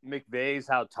McVay's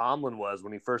how Tomlin was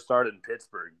when he first started in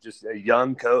Pittsburgh. Just a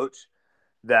young coach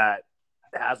that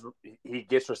he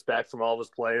gets respect from all of his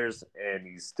players, and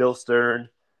he's still stern,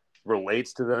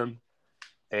 relates to them,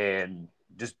 and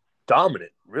just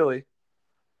dominant, really.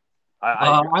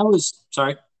 I was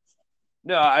sorry.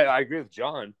 No, I agree with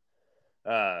John.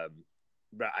 But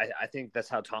I think that's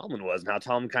how Tomlin was, and how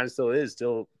Tomlin kind of still is.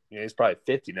 Still, he's probably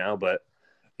 50 now, but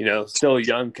still a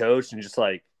young coach, and just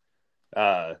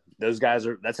those guys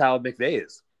that's how McVay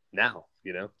is now.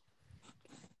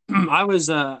 I was,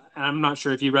 I'm not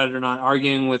sure if you read it or not,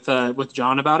 arguing with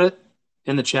John about it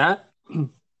in the chat.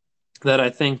 That I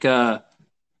think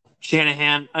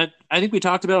Shanahan. I think we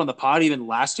talked about it on the pod even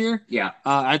last year. Yeah.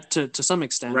 To some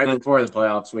extent, right before the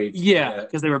playoffs week. Yeah,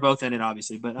 because they were both in it,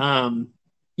 obviously. But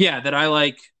that I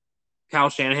like Kyle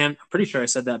Shanahan. I'm pretty sure I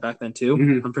said that back then too.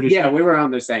 Mm-hmm. I'm pretty sure. Yeah, we were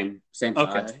on the same side.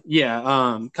 Okay.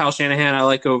 Yeah. Kyle Shanahan I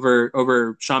like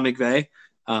over Sean McVay,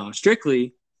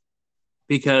 strictly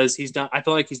because I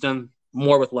feel like he's done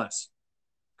more with less.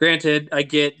 Granted, I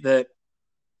get that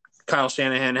Kyle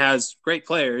Shanahan has great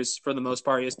players for the most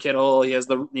part. He has Kittle. He has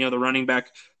the running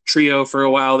back trio for a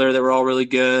while there that were all really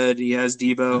good. He has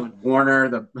Debo, Warner,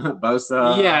 the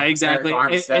Bosa. Yeah, exactly.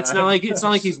 It's not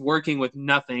like he's working with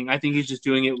nothing. I think he's just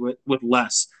doing it with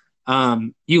less.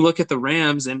 You look at the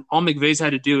Rams, and all McVay's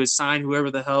had to do is sign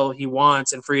whoever the hell he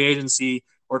wants in free agency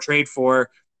or trade for,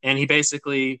 and he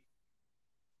basically,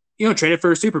 traded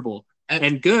for a Super Bowl.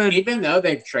 And good. Even though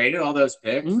they've traded all those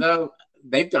picks, though,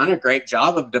 they've done a great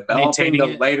job of developing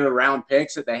the later round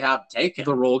picks that they have taken.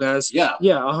 The role guys. Yeah.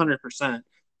 Yeah, 100%.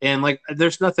 And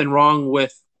there's nothing wrong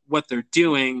with what they're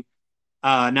doing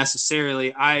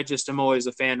necessarily. I just am always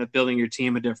a fan of building your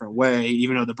team a different way,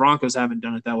 even though the Broncos haven't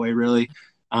done it that way really.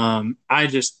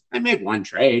 They made one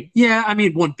trade. Yeah, I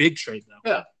mean one big trade though.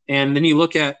 Yeah. And then you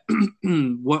look at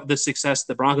what the success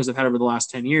the Broncos have had over the last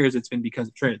 10 years, it's been because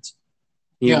of trades.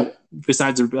 You know,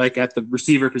 besides at the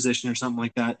receiver position or something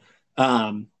like that.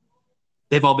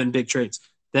 They've all been big trades.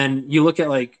 Then you look at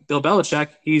Bill Belichick,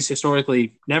 he's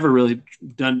historically never really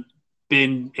been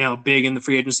big in the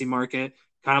free agency market,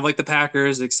 kind of like the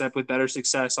Packers, except with better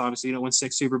success. Obviously, win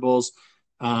 6 Super Bowls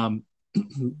on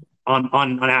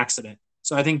accident.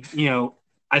 So I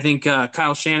think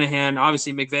Kyle Shanahan,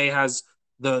 obviously McVay has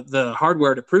the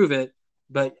hardware to prove it,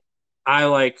 but I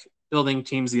like building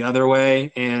teams the other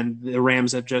way, and the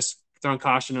Rams have just thrown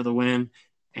caution to the wind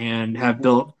and have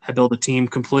built a team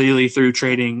completely through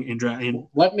trading and drafting.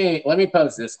 Let me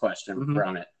pose this question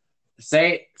from it.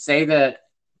 Say that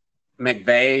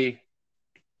McVay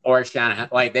or Shanahan,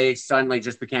 they suddenly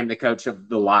just became the coach of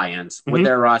the Lions with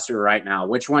their roster right now.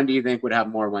 Which one do you think would have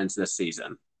more wins this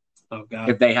season? Oh God!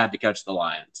 If they had to coach the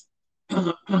Lions,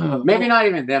 Maybe not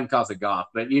even them cause of golf,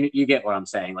 but you get what I'm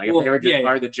saying. Like if they were just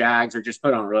are the Jags or just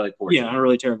put on a really poor team. on a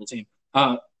really terrible team.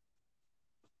 But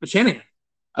Shanahan.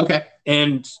 Okay.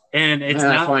 And it's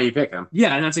that's why you pick him.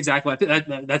 Yeah, and that's exactly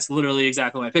why that's literally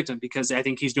exactly why I picked him, because I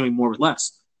think he's doing more with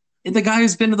less. And the guy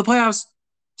has been to the playoffs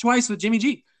twice with Jimmy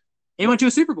G. He went to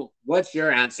a Super Bowl. What's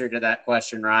your answer to that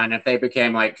question, Ryan? If they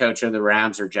became like coach of the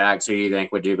Rams or Jags, who do you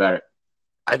think would do better?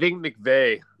 I think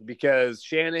McVay, because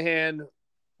Shanahan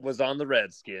was on the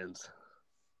Redskins.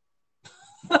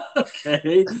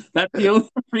 Okay, that's the only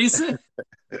reason.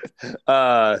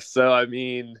 So I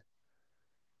mean,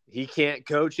 he can't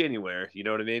coach anywhere. You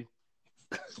know what I mean?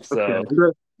 So,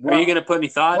 are you going to put any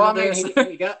thought into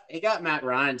this? He got Matt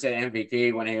Ryan to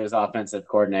MVP when he was offensive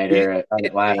coordinator at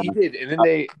Atlanta. He did, and then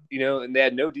they, and they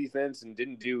had no defense and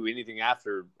didn't do anything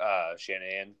after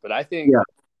Shanahan. But I think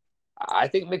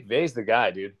McVay's the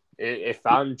guy, dude. If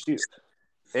I'm,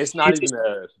 it's not even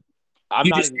a. I'm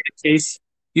not even a case.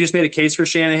 You just made a case for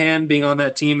Shanahan being on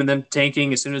that team and then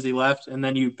tanking as soon as he left, and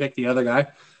then you picked the other guy.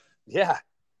 Yeah,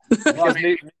 because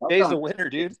McVay's a winner,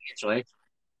 dude. Actually,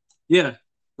 yeah,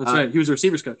 that's right. He was a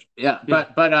receivers coach. Yeah,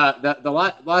 but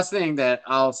the last thing that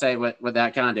I'll say with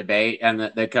that kind of debate and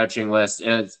the coaching list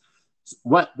is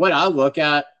what I look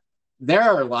at. There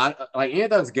are a lot like any of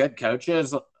those good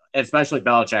coaches, especially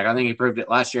Belichick. I think he proved it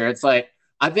last year. It's like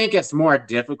I think it's more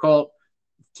difficult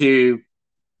to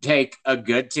take a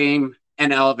good team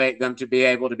and elevate them to be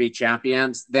able to be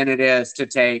champions than it is to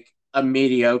take a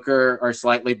mediocre or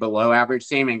slightly below average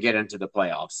team and get into the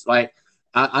playoffs. Like,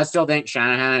 I still think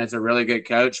Shanahan is a really good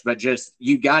coach, but just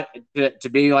you got to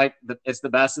be like it's the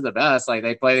best of the best. Like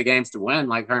they play the games to win,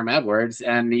 like Herm Edwards,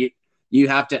 and you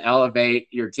have to elevate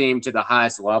your team to the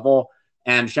highest level.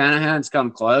 And Shanahan's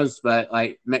come close, but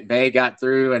like McVay got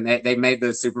through, and they made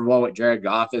the Super Bowl with Jared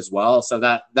Goff as well. So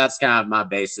that's kind of my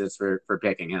basis for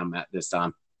picking him at this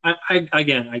time. I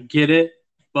get it,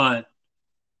 but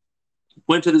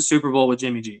went to the Super Bowl with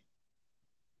Jimmy G.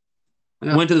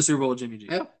 Yeah. Went to the Super Bowl with Jimmy G.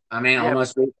 Yeah. I mean,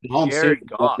 almost home Jared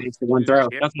Goff. One throw.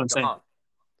 That's what I'm saying.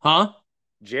 Huh?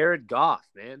 Jared Goff,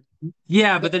 man.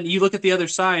 Yeah, but then you look at the other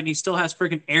side, and he still has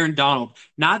freaking Aaron Donald.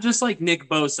 Not just like Nick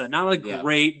Bosa, not a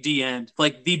great D end,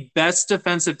 like the best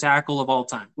defensive tackle of all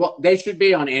time. Well, they should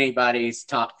be on anybody's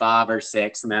top 5 or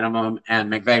 6 minimum,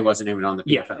 and McVay wasn't even on the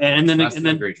PFL. Yeah, and then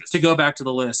to go back to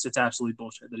the list, it's absolutely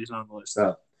bullshit that he's not on the list.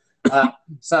 So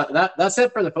that's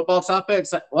it for the football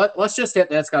topics. Let's just hit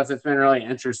this because it's been really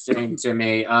interesting to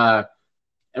me.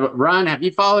 Ron, have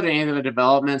you followed any of the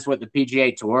developments with the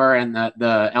PGA Tour and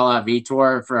the LIV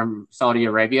Tour from Saudi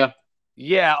Arabia?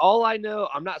 Yeah, all I know,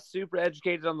 I'm not super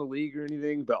educated on the league or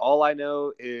anything, but all I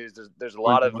know is there's a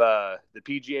lot of the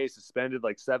PGA suspended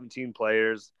like 17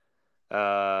 players. They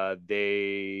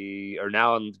are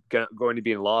now going to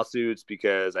be in lawsuits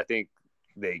because I think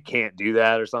they can't do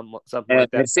that or something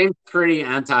like that. It seems pretty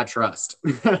antitrust.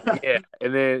 Yeah,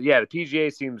 and then the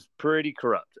PGA seems pretty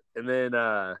corrupt. And then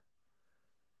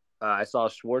I saw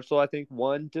Schwartzel, I think,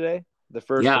 won today. The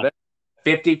first event.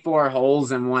 54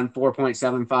 holes and won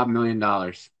 $4.75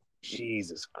 million.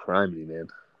 Jesus criminy, man.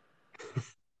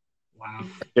 Wow.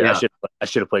 Yeah. I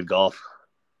should have played golf.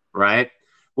 Right.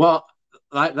 Well,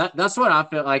 that's what I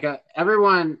feel like.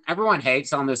 Everyone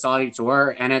hates on the Saudi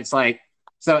tour, and it's like,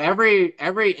 so every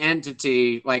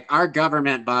entity, like our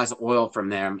government buys oil from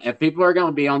them. If people are going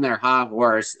to be on their high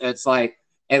horse, it's like,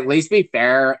 at least be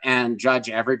fair and judge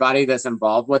everybody that's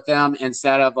involved with them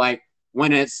instead of like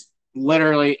when it's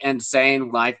literally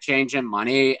insane, life-changing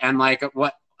money. And like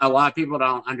what a lot of people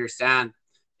don't understand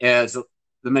is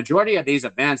the majority of these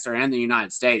events are in the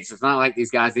United States. It's not like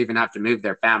these guys even have to move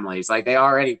their families. Like they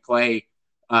already play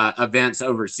events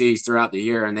overseas throughout the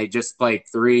year, and they just played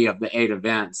 3 of the 8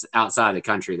 events outside the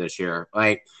country this year.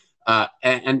 Like,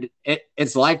 and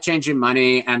it's life-changing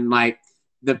money. And like,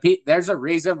 there's a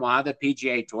reason why the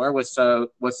PGA Tour was so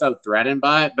threatened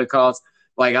by it, because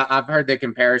like I've heard the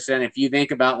comparison. If you think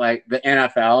about like the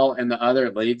NFL and the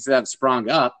other leagues that have sprung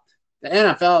up, the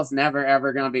NFL is never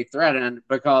ever going to be threatened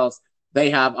because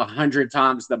they have 100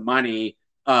 times the money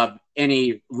of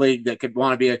any league that could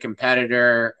want to be a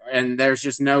competitor, and there's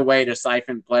just no way to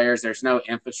siphon players. There's no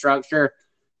infrastructure.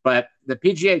 But the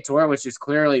PGA Tour was just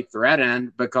clearly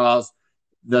threatened because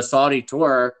the Saudi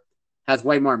Tour has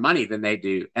way more money than they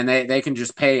do, and they can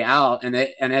just pay out, and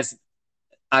it's,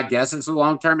 I guess it's a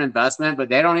long-term investment, but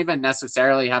they don't even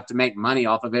necessarily have to make money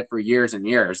off of it for years and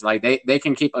years. Like they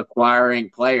can keep acquiring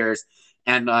players.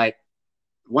 And like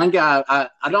one guy,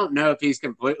 I don't know if he's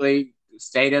completely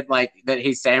stated like that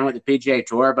he's staying with the PGA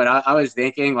Tour, but I was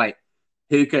thinking like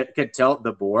who could tilt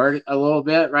the board a little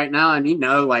bit right now. And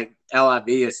like LIV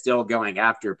is still going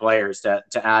after players to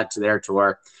add to their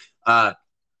tour.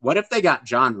 What if they got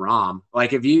John Rahm?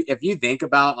 Like if you think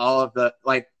about all of the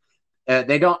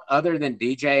they don't, other than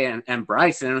DJ and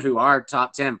Bryson, who are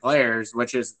top 10 players,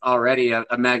 which is already a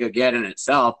mega get in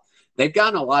itself. They've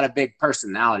gotten a lot of big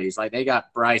personalities. Like they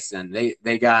got Bryson,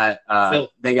 they got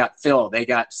Phil, they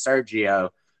got Sergio,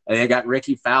 they got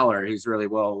Ricky Fowler, who's really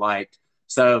well liked.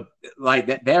 So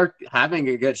like they're having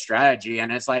a good strategy,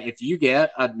 and it's like if you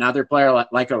get another player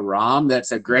like a Rahm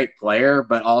that's a great player,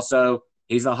 but also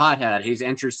he's a hothead, he's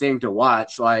interesting to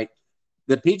watch. Like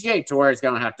the PGA Tour is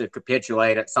going to have to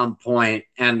capitulate at some point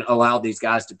and allow these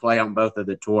guys to play on both of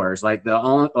the tours. Like they're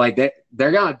going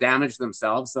to damage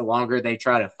themselves the longer they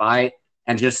try to fight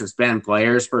and just suspend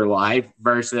players for life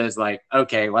versus like,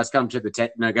 okay, let's come to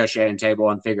the negotiating table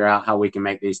and figure out how we can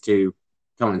make these two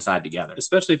coincide together.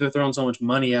 Especially if they're throwing so much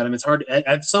money at them. It's hard.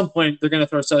 At some point, they're going to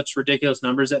throw such ridiculous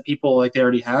numbers at people like they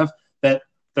already have that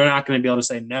they're not going to be able to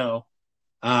say no.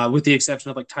 With the exception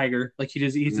of like Tiger, like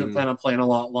he's plan on playing a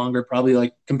lot longer, probably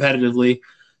like competitively.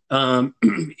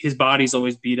 His body's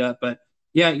always beat up, but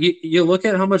yeah, you look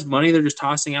at how much money they're just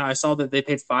tossing out. I saw that they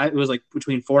paid it was like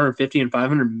between 450 and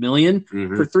 500 million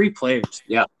for 3 players.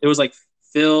 Yeah, it was like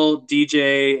Phil,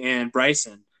 DJ, and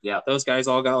Bryson. Yeah, those guys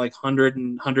all got like 100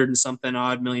 and something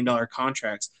odd $1 million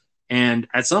contracts. And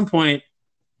at some point,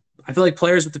 I feel like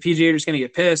players with the PGA are just going to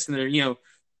get pissed, and they're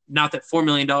not that $4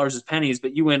 million is pennies,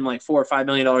 but you win like $4 or $5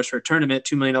 million for a tournament,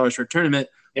 $2 million for a tournament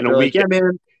in a weekend. Like, yeah,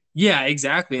 man. Yeah,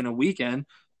 exactly. In a weekend.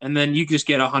 And then you just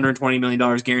get $120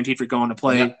 million guaranteed for going to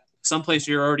play. Yeah. Someplace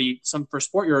for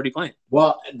sport you're already playing.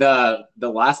 Well, the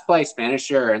last place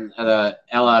finisher in the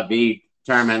LIV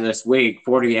tournament this week,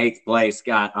 48th place,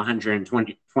 got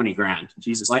 120 grand.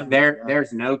 Jesus. Like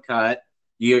there's no cut.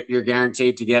 You're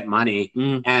guaranteed to get money.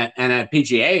 And at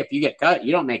PGA, if you get cut,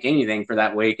 you don't make anything for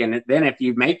that week. And then if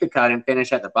you make the cut and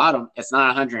finish at the bottom, it's not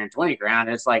 120 grand.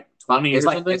 It's like 20.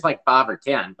 It's like 5 or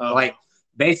 10. Oh. Like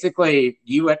basically,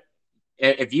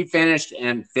 if you finished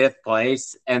in 5th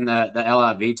place in the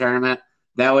LIV tournament,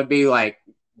 that would be like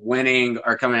winning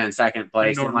or coming in 2nd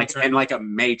place in like a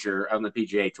major on the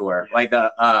PGA Tour. Yeah. Like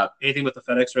anything with the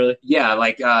FedEx, really? Yeah,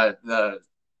 like the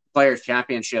Players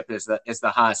Championship is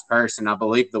the highest purse, and I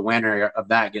believe the winner of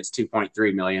that gets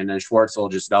 2.3 million. And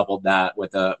Schwartzel just doubled that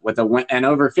with a win, and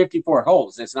over 54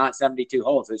 holes. It's not 72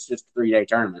 holes. It's just 3-day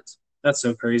tournaments. That's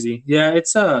so crazy. Yeah,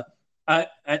 it's I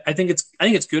think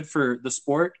it's good for the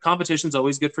sport. Competition's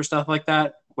always good for stuff like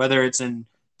that, whether it's in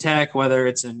tech, whether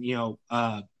it's in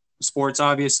sports,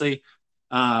 obviously.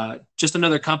 Just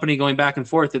another company going back and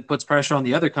forth, it puts pressure on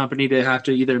the other company to have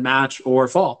to either match or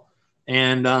fall.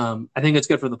 And I think it's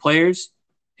good for the players,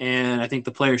 and I think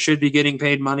the players should be getting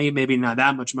paid money, maybe not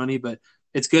that much money, but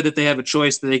it's good that they have a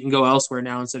choice that they can go elsewhere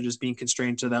now instead of just being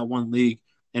constrained to that one league.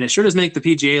 And it sure does make the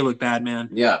PGA look bad, man.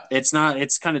 Yeah. It's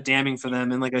kind of damning for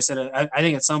them. And like I said, I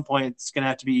think at some point it's going to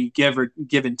have to be give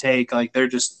and take. Like they're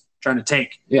just trying to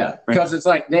take. Yeah. Because It's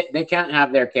like they can't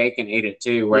have their cake and eat it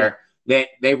too, where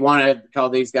they want to call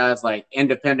these guys like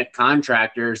independent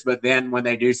contractors, but then when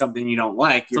they do something you don't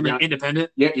like, you're going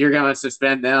to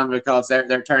suspend them because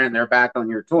they're turning their back on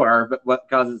your tour. But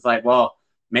because it's like, well,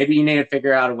 maybe you need to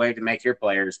figure out a way to make your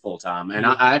players full time. And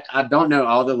I don't know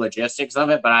all the logistics of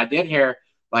it, but I did hear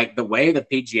like the way the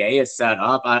PGA is set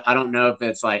up. I don't know if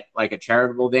it's like a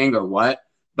charitable thing or what,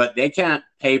 but they can't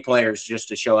pay players just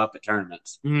to show up at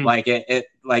tournaments. Like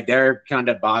like they're kind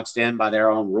of boxed in by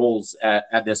their own rules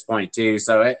at this point too.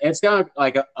 So it's going to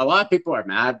like a lot of people are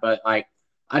mad, but like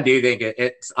I do think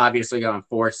it's obviously going to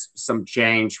force some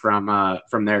change from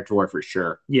their tour for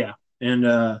sure. Yeah. And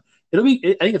I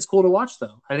think it's cool to watch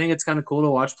though. I think it's kind of cool to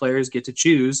watch players get to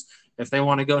choose if they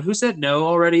want to go. And who said no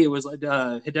already? It was like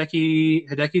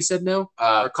Hideki said no,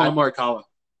 or Colin Morikawa.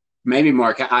 Maybe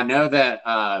more. I know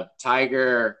that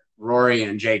Tiger, Rory,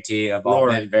 and JT have all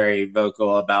been very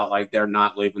vocal about like they're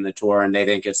not leaving the tour and they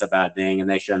think it's a bad thing and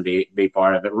they shouldn't be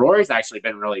part of it. Rory's actually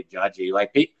been really judgy.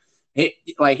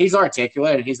 Like he's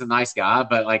articulate and he's a nice guy,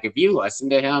 but like if you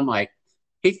listen to him, like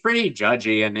he's pretty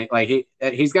judgy and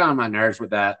he's got on my nerves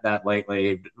with that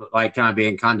lately. Like kind of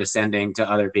being condescending to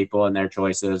other people and their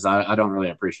choices. I don't really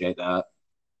appreciate that.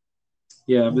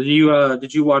 Yeah, but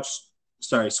did you watch?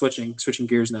 Sorry, switching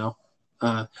gears now.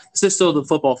 This is still the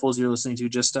Football Fools you're listening to.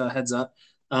 Just heads up.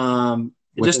 With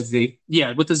the Z?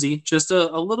 Yeah, with the Z. Just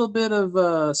a little bit of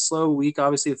a slow week,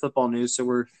 obviously, of football news. So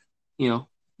we're,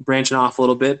 branching off a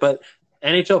little bit. But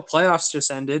NHL playoffs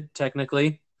just ended,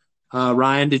 technically.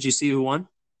 Ryan, did you see who won?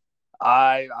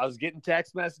 I was getting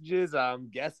text messages. I'm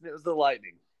guessing it was the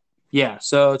Lightning. Yeah,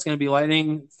 so it's going to be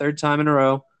Lightning, 3rd time in a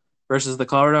row, versus the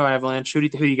Colorado Avalanche. Who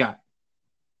you got?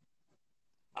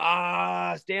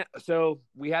 So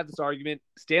we had this argument.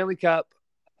 Stanley Cup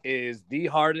is the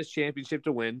hardest championship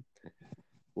to win.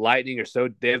 Lightning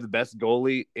they have the best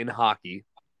goalie in hockey.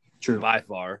 True. By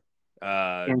far.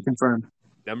 Can confirm.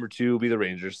 Number 2 will be the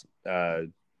Rangers.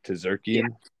 Tzerkian.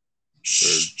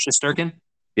 Shesterkin?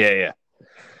 Yeah.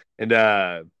 And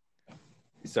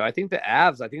so I think the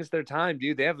Avs, I think it's their time,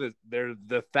 dude. They're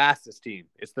the fastest team.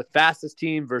 It's the fastest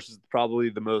team versus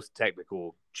probably the most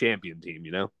technical champion team,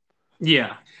 you know?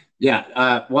 Yeah.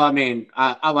 Yeah. Well, I mean,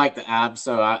 I like the Avs,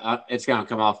 so it's going to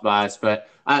come off bias, but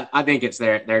I think it's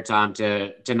their time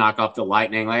to knock off the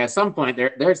Lightning. Like at some point,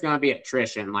 there's going to be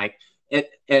attrition. Like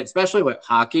especially with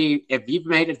hockey, if you've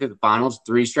made it to the finals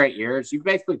 3 straight years, you've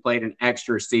basically played an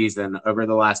extra season over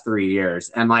the last 3 years.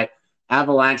 And like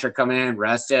Avalanche are coming in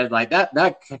rested, like that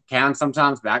can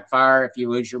sometimes backfire if you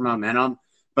lose your momentum.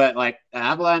 But like the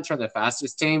Avalanche are the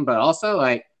fastest team, but also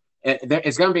like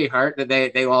it's going to be hurt that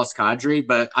they lost Kadri,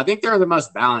 but I think they're the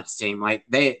most balanced team. Like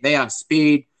they have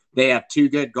speed, they have 2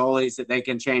 good goalies that they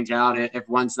can change out if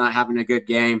one's not having a good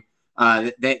game.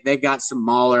 They've got some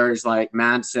maulers like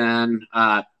Manson.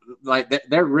 Like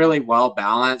they're really well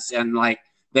balanced, and like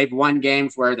they've won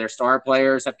games where their star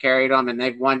players have carried them, and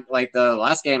they've won like the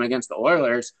last game against the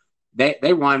Oilers.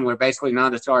 They won where basically none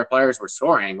of the star players were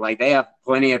scoring. Like they have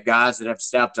plenty of guys that have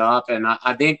stepped up, and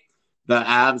I think the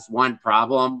Avs' one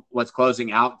problem was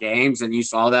closing out games, and you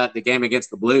saw that the game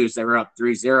against the Blues, they were up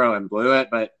 3-0 and blew it,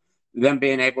 but them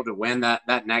being able to win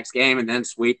that next game and then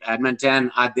sweep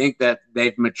Edmonton, I think that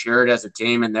they've matured as a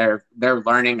team and they're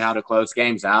learning how to close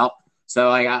games out. So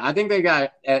like I think they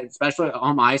got, especially at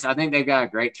home ice, I think they've got a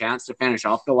great chance to finish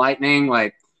off the Lightning.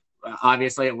 Like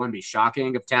obviously it wouldn't be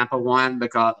shocking if Tampa won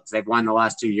because they've won the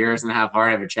last 2 years and have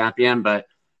heart of a champion. But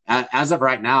as of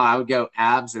right now, I would go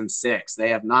Avs in 6. They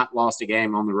have not lost a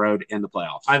game on the road in the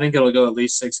playoffs. I think it'll go at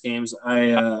least 6 games.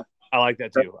 I like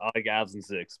that too. I like Avs in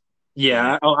 6.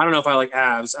 Yeah, I don't know if I like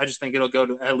Avs. I just think it'll go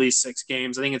to at least 6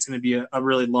 games. I think it's going to be a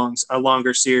really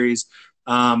longer series.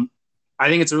 I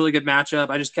think it's a really good matchup.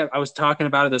 I was talking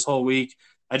about it this whole week.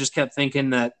 I just kept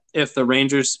thinking that if the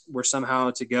Rangers were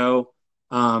somehow to go,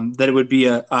 that it would be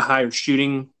a higher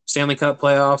shooting Stanley Cup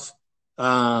playoff.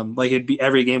 Like it'd be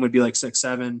every game would be like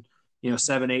 6-7,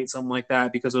 7-8, something like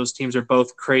that, because those teams are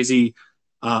both crazy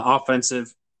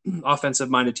offensive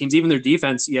minded teams. Even their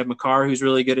defense, you have Makar, who's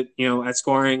really good at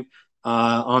scoring.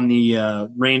 On the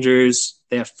Rangers,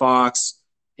 they have Fox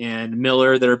and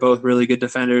Miller that are both really good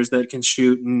defenders that can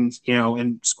shoot and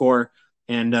score.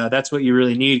 And that's what you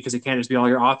really need, because it can't just be all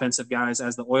your offensive guys,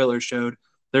 as the Oilers showed.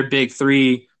 Their big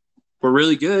 3 were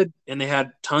really good, and they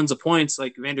had tons of points.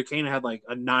 Like Vander Kane had like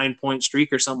a 9-point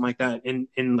streak or something like that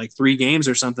in like 3 games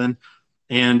or something.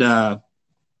 And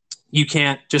you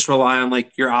can't just rely on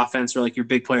like your offense or like your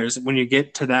big players. When you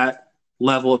get to that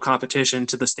level of competition,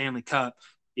 to the Stanley Cup,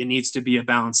 it needs to be a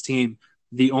balanced team.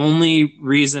 The only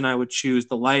reason I would choose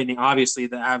the Lightning, obviously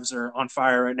the Avs are on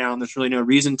fire right now, and there's really no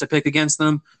reason to pick against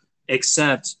them,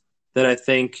 except that I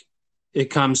think it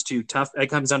comes down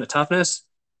to toughness.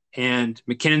 And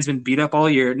McKinnon's been beat up all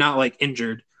year, not like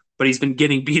injured, but he's been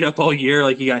getting beat up all year.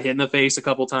 Like he got hit in the face a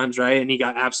couple times, right? And he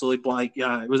got absolutely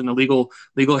it was an illegal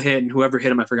hit, and whoever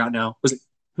hit him, I forgot now.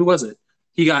 Who was it?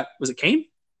 Was it Kane?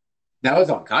 That was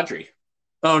on Kadri.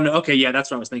 Oh no, okay, yeah, that's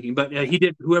what I was thinking. But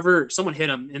someone hit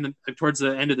him towards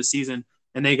the end of the season,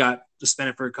 and they got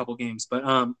suspended for a couple games. But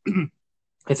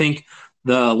I think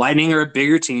the Lightning are a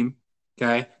bigger team.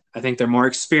 Okay, I think they're more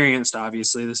experienced.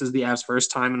 Obviously, this is the Avs'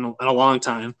 first time in a long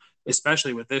time,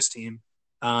 especially with this team.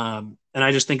 And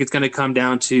I just think it's going to come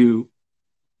down to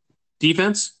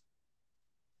defense.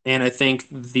 And I think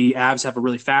the Avs have a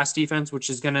really fast defense, which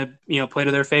is going to play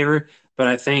to their favor. But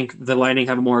I think the Lightning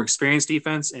have a more experienced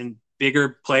defense and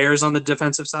bigger players on the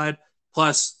defensive side.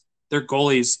 Plus, their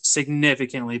goalie's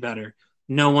significantly better.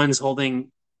 No one's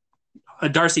holding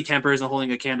Darcy Kemper isn't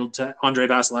holding a candle to Andrei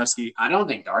Vasilevsky. I don't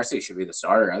think Darcy should be the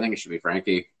starter. I think it should be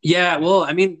Frankie. Yeah, well,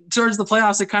 I mean, towards the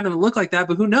playoffs, it kind of looked like that,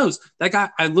 but who knows? That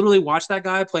guy, I literally watched that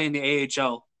guy play in the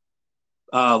AHL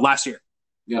last year.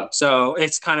 Yeah. So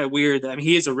it's kind of weird. I mean,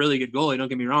 he is a really good goalie, don't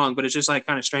get me wrong, but it's just like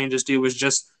kind of strange. This dude was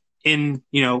just in,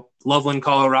 Loveland,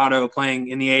 Colorado, playing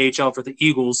in the AHL for the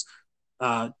Eagles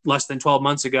less than 12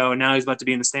 months ago, and now he's about to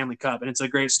be in the Stanley Cup. And it's a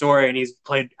great story, and he's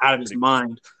played out of his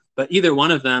mind. But either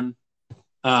one of them,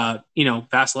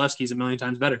 Vasilevsky's a million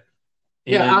times better.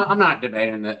 And yeah, I'm not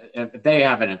debating that. If they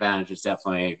have an advantage, it's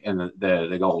definitely in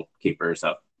the goalkeeper.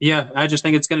 So Yeah, I just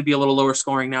think it's going to be a little lower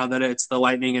scoring now that it's the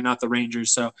Lightning and not the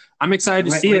Rangers. So I'm excited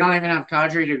to see we it. don't even have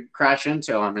Kadri to crash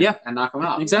into him and knock him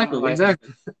out. Exactly,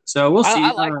 exactly. So we'll see.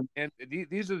 I like and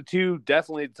these are the two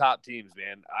definitely top teams,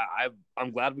 man. I'm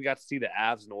glad we got to see the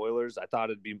Avs and Oilers. I thought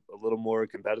it'd be a little more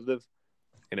competitive,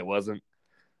 and it wasn't.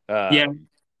 Yeah.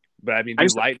 But I mean,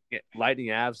 Lightning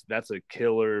Avs, that's a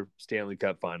killer Stanley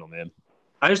Cup final, man.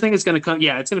 I just think it's going to come.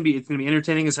 Yeah, it's going to be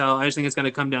entertaining as hell. I just think it's going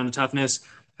to come down to toughness.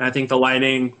 And I think the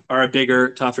Lightning are a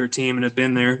bigger, tougher team and have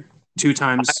been there 2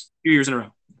 years in a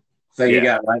row. So you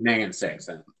got Lightning and 6.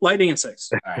 Then. Lightning and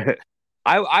 6. All right.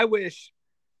 I wish,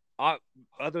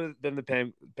 other than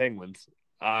the Penguins,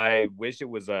 I wish it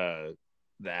was the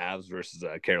Avs versus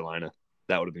Carolina.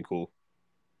 That would have been cool.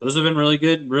 Those have been really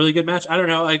good match. I don't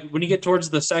know. Like when you get towards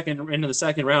the second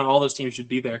round, all those teams should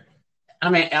be there. I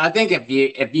mean, I think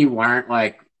if you weren't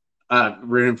like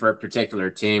rooting for a particular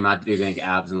team, I do think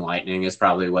Avs and Lightning is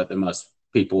probably what the most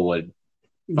people would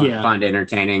find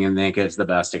entertaining and think is the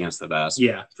best against the best.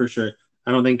 Yeah, for sure.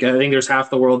 I think there's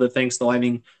half the world that thinks the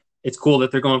Lightning. It's cool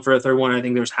that they're going for a third one. I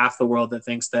think there's half the world that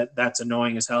thinks that that's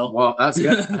annoying as hell. Well, that's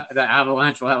good. The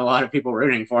Avalanche will have a lot of people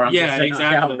rooting for them. Yeah,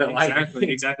 exactly.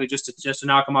 Just to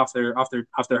knock them off their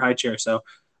high chair. So,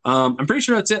 I'm pretty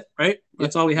sure that's it. Right?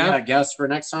 That's all we have. Yeah, guess for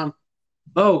next time.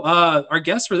 Oh, our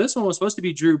guest for this one was supposed to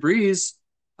be Drew Brees.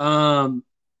 What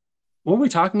were we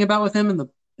talking about with him in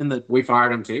the? We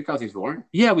fired him too because he's boring.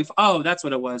 Yeah, that's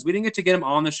what it was. We didn't get to get him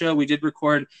on the show. We did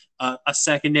record a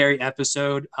secondary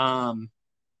episode.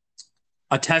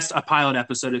 A pilot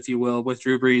episode, if you will, with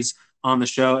Drew Brees on the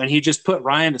show. And he just put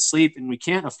Ryan to sleep, and we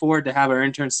can't afford to have our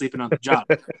intern sleeping on the job.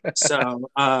 So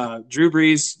Drew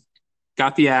Brees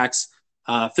got the axe.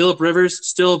 Phillip Rivers,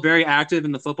 still very active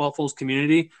in the Football Fools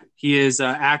community. He is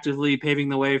actively paving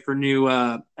the way for new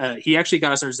he actually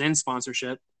got us our Zen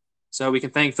sponsorship. So we can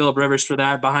thank Phillip Rivers for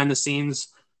that. Behind the scenes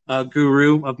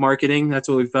guru of marketing. That's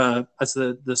what that's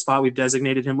the spot we've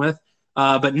designated him with.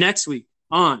 But next week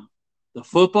on the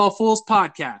Football Fools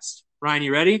podcast. Ryan,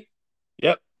 you ready?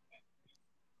 Yep.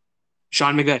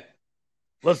 Sean McVay.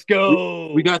 Let's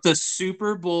go. We got the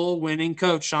Super Bowl winning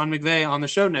coach, Sean McVay, on the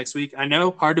show next week. I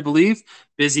know, hard to believe.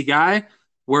 Busy guy.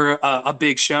 We're a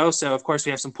big show, so of course we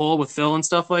have some pull with Phil and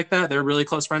stuff like that. They're really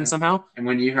close friends somehow. And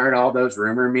when you heard all those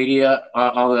rumor media,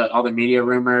 all the media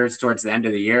rumors towards the end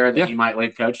of the year that he might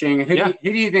leave coaching, who do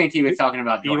you think he was talking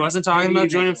about joining? He wasn't talking about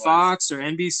joining Fox or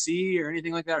NBC or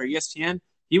anything like that, or ESPN.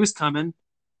 He was coming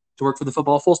to work for the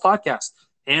Football Fools podcast.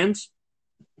 And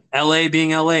LA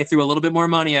being LA threw a little bit more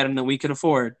money at him than we could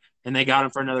afford, and they got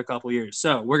him for another couple years.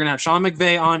 So we're going to have Sean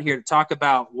McVay on here to talk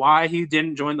about why he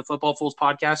didn't join the Football Fools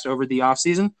podcast over the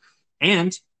offseason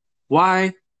and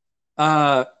why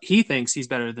he thinks he's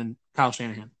better than Kyle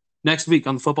Shanahan. Next week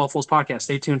on the Football Fools podcast,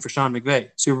 stay tuned for Sean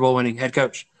McVay, Super Bowl winning head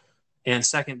coach and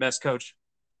second best coach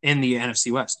in the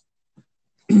NFC West.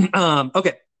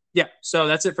 Okay. Yeah. So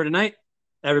that's it for tonight.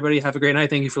 Everybody have a great night.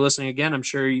 Thank you for listening again. I'm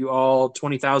sure you all,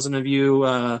 20,000 of you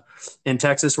in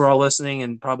Texas were all listening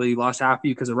and probably lost half of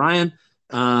you because of Ryan.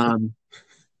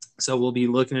 So we'll be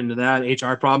looking into that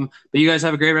HR problem. But you guys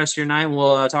have a great rest of your night.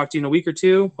 We'll talk to you in a week or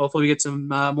two. Hopefully we get some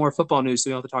more football news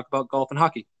so we don't have to talk about golf and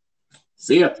hockey.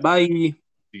 See ya. Bye. You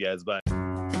guys, bye.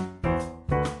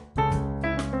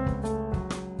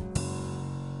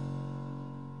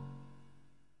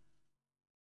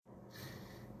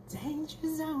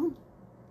 Danger zone.